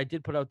come out, I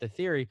did put out the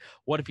theory,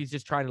 what if he's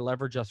just trying to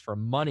leverage us for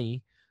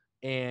money?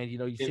 And,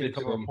 you see the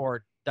couple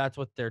report, that's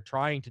what they're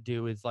trying to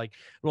do, is like,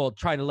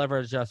 trying to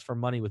leverage us for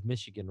money with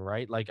Michigan,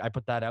 right? Like I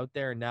put that out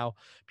there, and now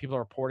people are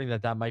reporting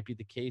that might be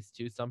the case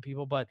too, some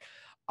people. But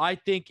I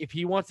think if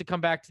he wants to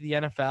come back to the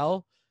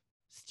NFL,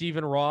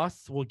 Stephen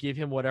Ross will give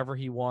him whatever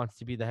he wants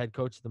to be the head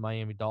coach of the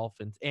Miami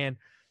Dolphins. And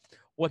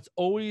what's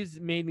always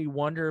made me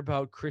wonder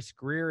about Chris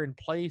Grier in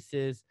place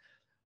is,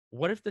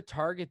 what if the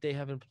target they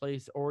have in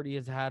place already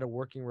has had a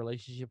working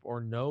relationship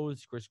or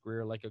knows Chris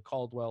Grier, like a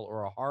Caldwell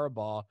or a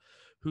Harbaugh,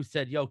 who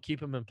said, yo,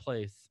 keep him in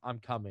place, I'm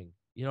coming.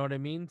 You know what I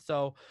mean?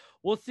 So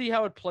we'll see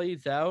how it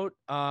plays out.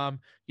 The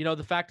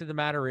fact of the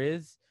matter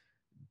is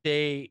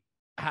you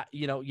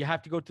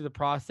have to go through the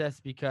process,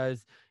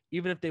 because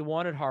even if they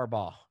wanted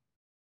Harbaugh,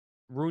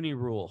 Rooney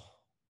Rule,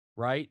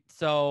 right?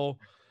 So,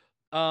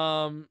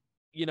 it's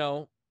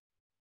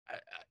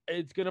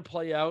going to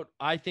play out.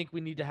 I think we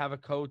need to have a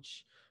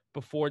coach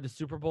before the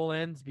Super Bowl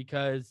ends,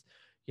 because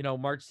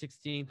March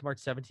 16th, March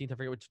 17th, I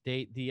forget which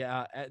date,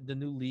 the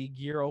new league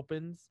year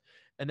opens,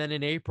 and then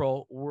in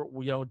April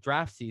we're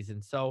draft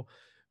season. So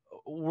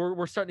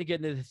we're starting to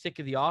get into the thick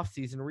of the off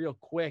season real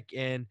quick,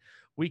 and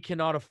we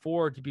cannot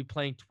afford to be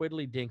playing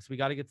twiddly dinks. We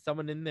got to get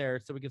someone in there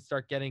so we can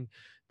start getting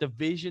the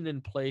vision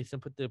in place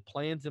and put the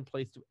plans in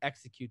place to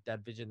execute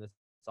that vision this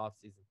off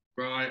season.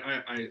 Bro,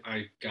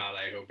 I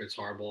hope it's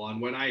horrible. And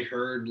when I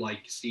heard like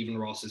Stephen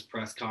Ross's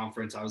press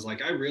conference, I was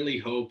like, I really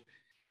hope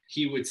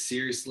he would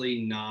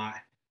seriously not.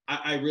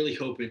 I really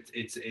hope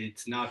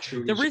it's not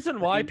true. The reason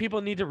why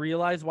people need to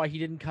realize why he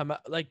didn't come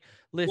out, like,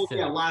 listen. Well,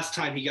 yeah, last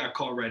time he got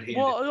caught red-handed.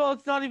 Well,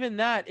 it's not even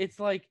that. It's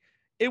like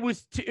it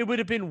would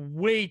have been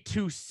way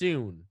too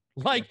soon.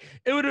 Like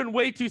it would have been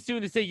way too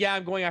soon to say, yeah,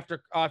 I'm going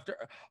after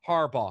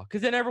Harbaugh,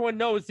 because then everyone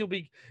knows he'll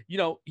be,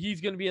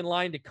 he's going to be in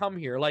line to come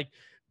here. Like.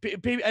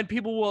 And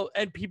people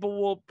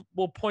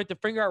will point the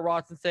finger at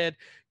Ross and said,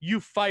 you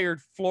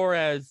fired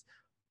Flores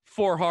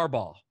for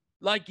Harbaugh.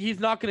 Like, he's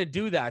not going to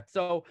do that.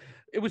 So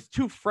it was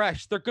too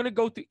fresh. They're going to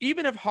go through,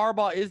 even if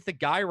Harbaugh is the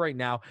guy right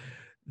now,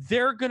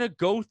 they're going to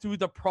go through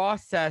the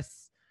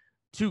process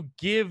to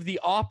give the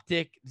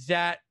optic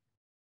that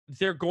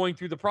they're going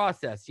through the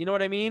process. You know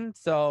what I mean?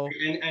 So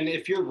and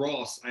if you're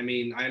Ross, I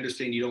mean, I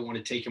understand you don't want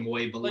to take him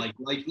away, but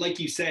like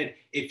you said,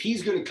 if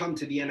he's going to come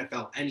to the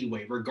NFL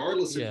anyway,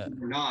 regardless of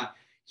who or not,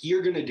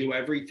 you're going to do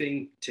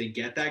everything to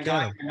get that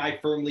guy. Yeah. And I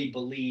firmly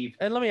believe.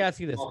 And let me ask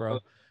you this, bro.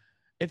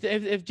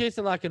 If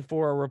Jason La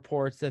Canfora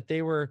reports that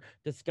they were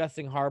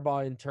discussing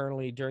Harbaugh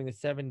internally during the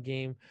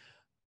 7-game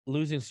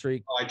losing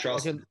streak. Oh, I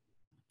trust him.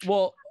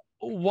 Well,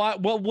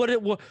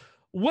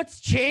 what's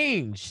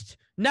changed?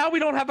 Now we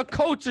don't have a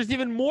coach. There's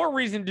even more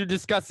reason to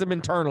discuss them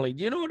internally.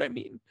 Do you know what I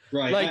mean?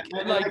 Right. Like,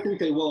 and I think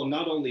they will.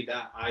 Not only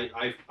that,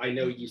 I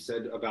know you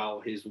said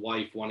about his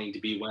wife wanting to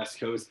be West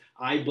Coast.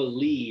 I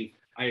believe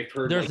I've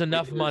heard there's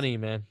enough money,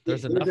 man.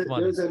 There's enough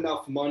money. There's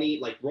enough money.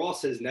 Like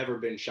Ross has never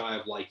been shy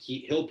of like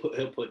he'll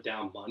put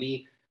down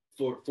money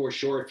for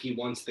sure if he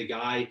wants the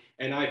guy.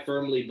 And I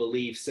firmly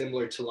believe,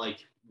 similar to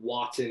like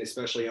Watson,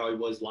 especially how he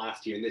was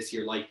last year and this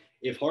year, like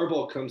if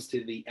Harbaugh comes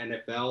to the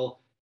NFL,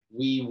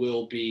 we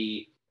will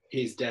be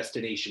his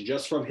destination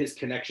just from his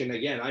connection.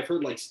 Again, I've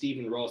heard like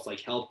Stephen Ross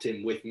like helped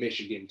him with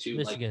Michigan too.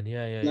 Michigan,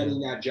 like,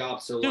 getting that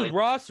job. So dude,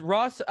 like,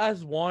 Ross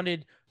has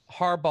wanted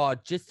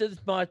Harbaugh just as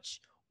much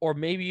or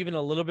maybe even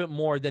a little bit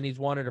more than he's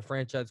wanted a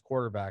franchise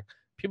quarterback.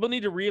 People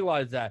need to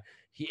realize that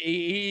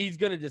he's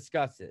going to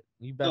discuss it.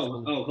 You best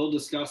he'll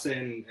discuss it.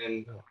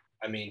 And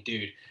I mean,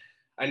 dude,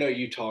 I know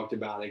you talked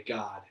about it.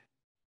 God,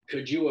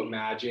 could you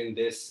imagine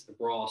this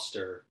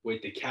roster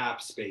with the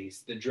cap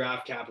space, the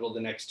draft capital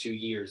the next 2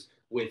 years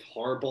with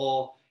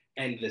Harbaugh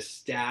and the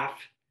staff?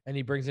 And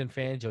he brings in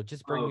Fangio.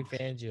 Just bring me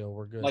Fangio.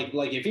 We're good.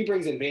 Like if he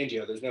brings in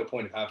Fangio, there's no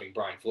point of having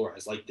Brian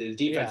Flores. Like the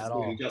defense is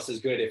going to be just as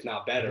good, if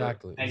not better.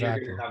 Exactly. And you're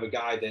going to have a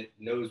guy that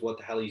knows what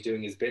the hell he's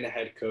doing, has been a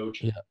head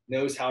coach,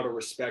 knows how to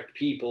respect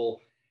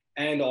people.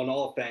 And on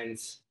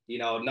offense, you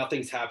know,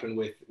 nothing's happened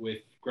with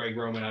Greg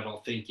Roman, I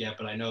don't think yet,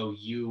 but I know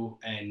you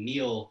and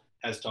Neil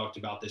has talked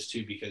about this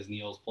too, because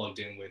Neil's plugged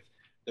in with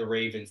the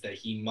Ravens that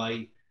he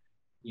might,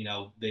 you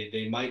know,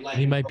 they might let him.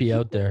 He might be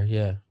out there.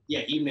 Yeah.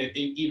 Yeah.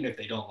 Even if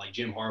they don't, like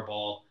Jim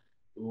Harbaugh,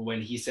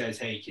 when he says,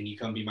 "Hey, can you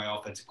come be my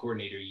offensive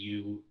coordinator?"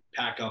 you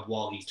pack up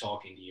while he's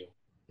talking to you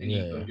and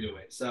you go do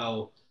it.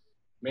 So,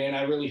 man,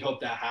 I really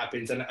hope that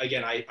happens. And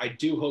again, I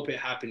do hope it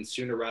happens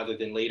sooner rather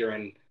than later.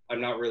 And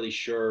I'm not really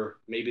sure.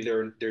 Maybe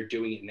they're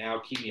doing it now.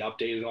 Keep me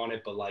updated on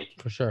it. But like,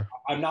 for sure,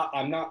 I'm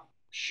not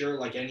sure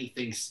like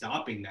anything's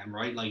stopping them,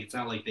 right? Like it's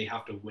not like they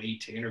have to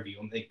wait to interview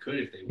them. They could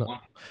if they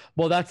want.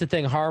 Well, that's the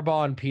thing.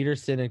 Harbaugh and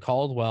Peterson and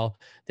Caldwell,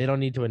 they don't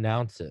need to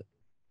announce it.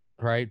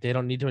 Right, they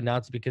don't need to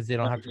announce it because they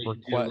don't have to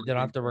request. They don't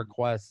have to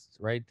request.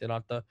 Right, they don't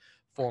have to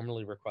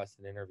formally request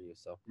an interview.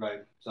 So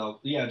right. So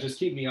yeah, just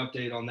keep me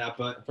updated on that.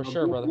 But for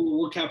sure, brother.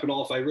 We'll cap it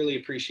off. I really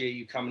appreciate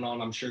you coming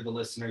on. I'm sure the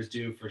listeners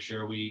do for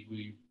sure.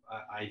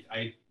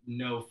 I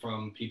know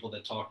from people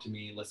that talk to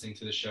me listening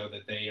to the show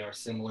that they are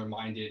similar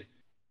minded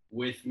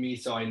with me.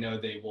 So I know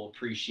they will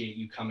appreciate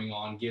you coming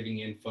on, giving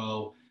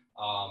info.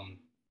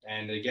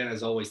 And again,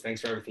 as always,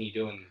 thanks for everything you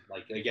do. And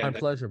like again, my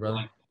pleasure,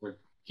 brother. We're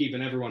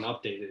keeping everyone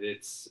updated.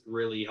 It's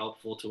really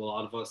helpful to a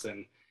lot of us,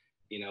 and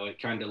you know,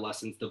 it kind of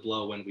lessens the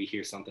blow when we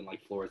hear something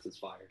like Flores is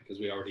fired because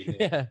we already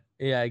knew.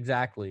 Yeah,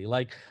 exactly.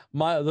 Like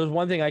there's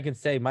one thing I can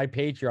say: my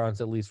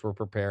Patreons at least were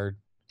prepared.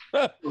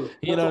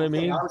 You know what I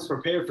mean? I was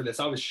prepared for this.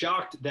 I was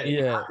shocked that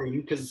it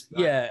happened because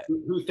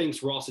who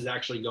thinks Ross is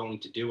actually going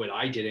to do it?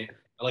 I didn't.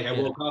 Like I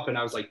woke up and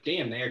I was like,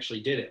 damn, they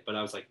actually did it. But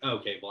I was like,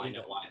 okay, well, I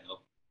know why though.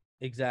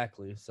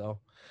 Exactly. So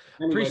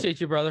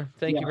appreciate you, brother.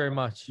 Thank you very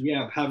much.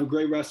 Yeah. Have a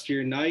great rest of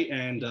your night,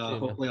 and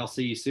hopefully I'll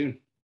see you soon.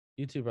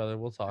 You too, brother.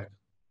 We'll talk.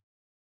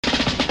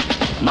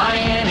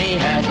 Miami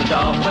has the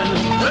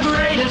Dolphins, the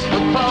greatest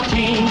football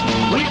team.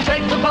 We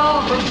take the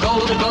ball from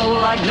goal to goal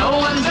like no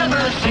one's ever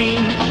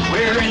seen.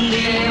 We're in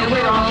the air,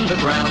 we're on the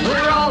ground,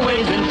 we're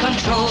always in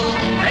control.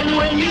 And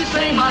when you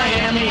say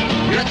Miami,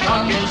 you're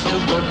talking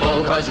Super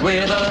Bowl, 'cause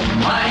we're the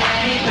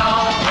Miami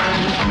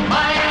Dolphins.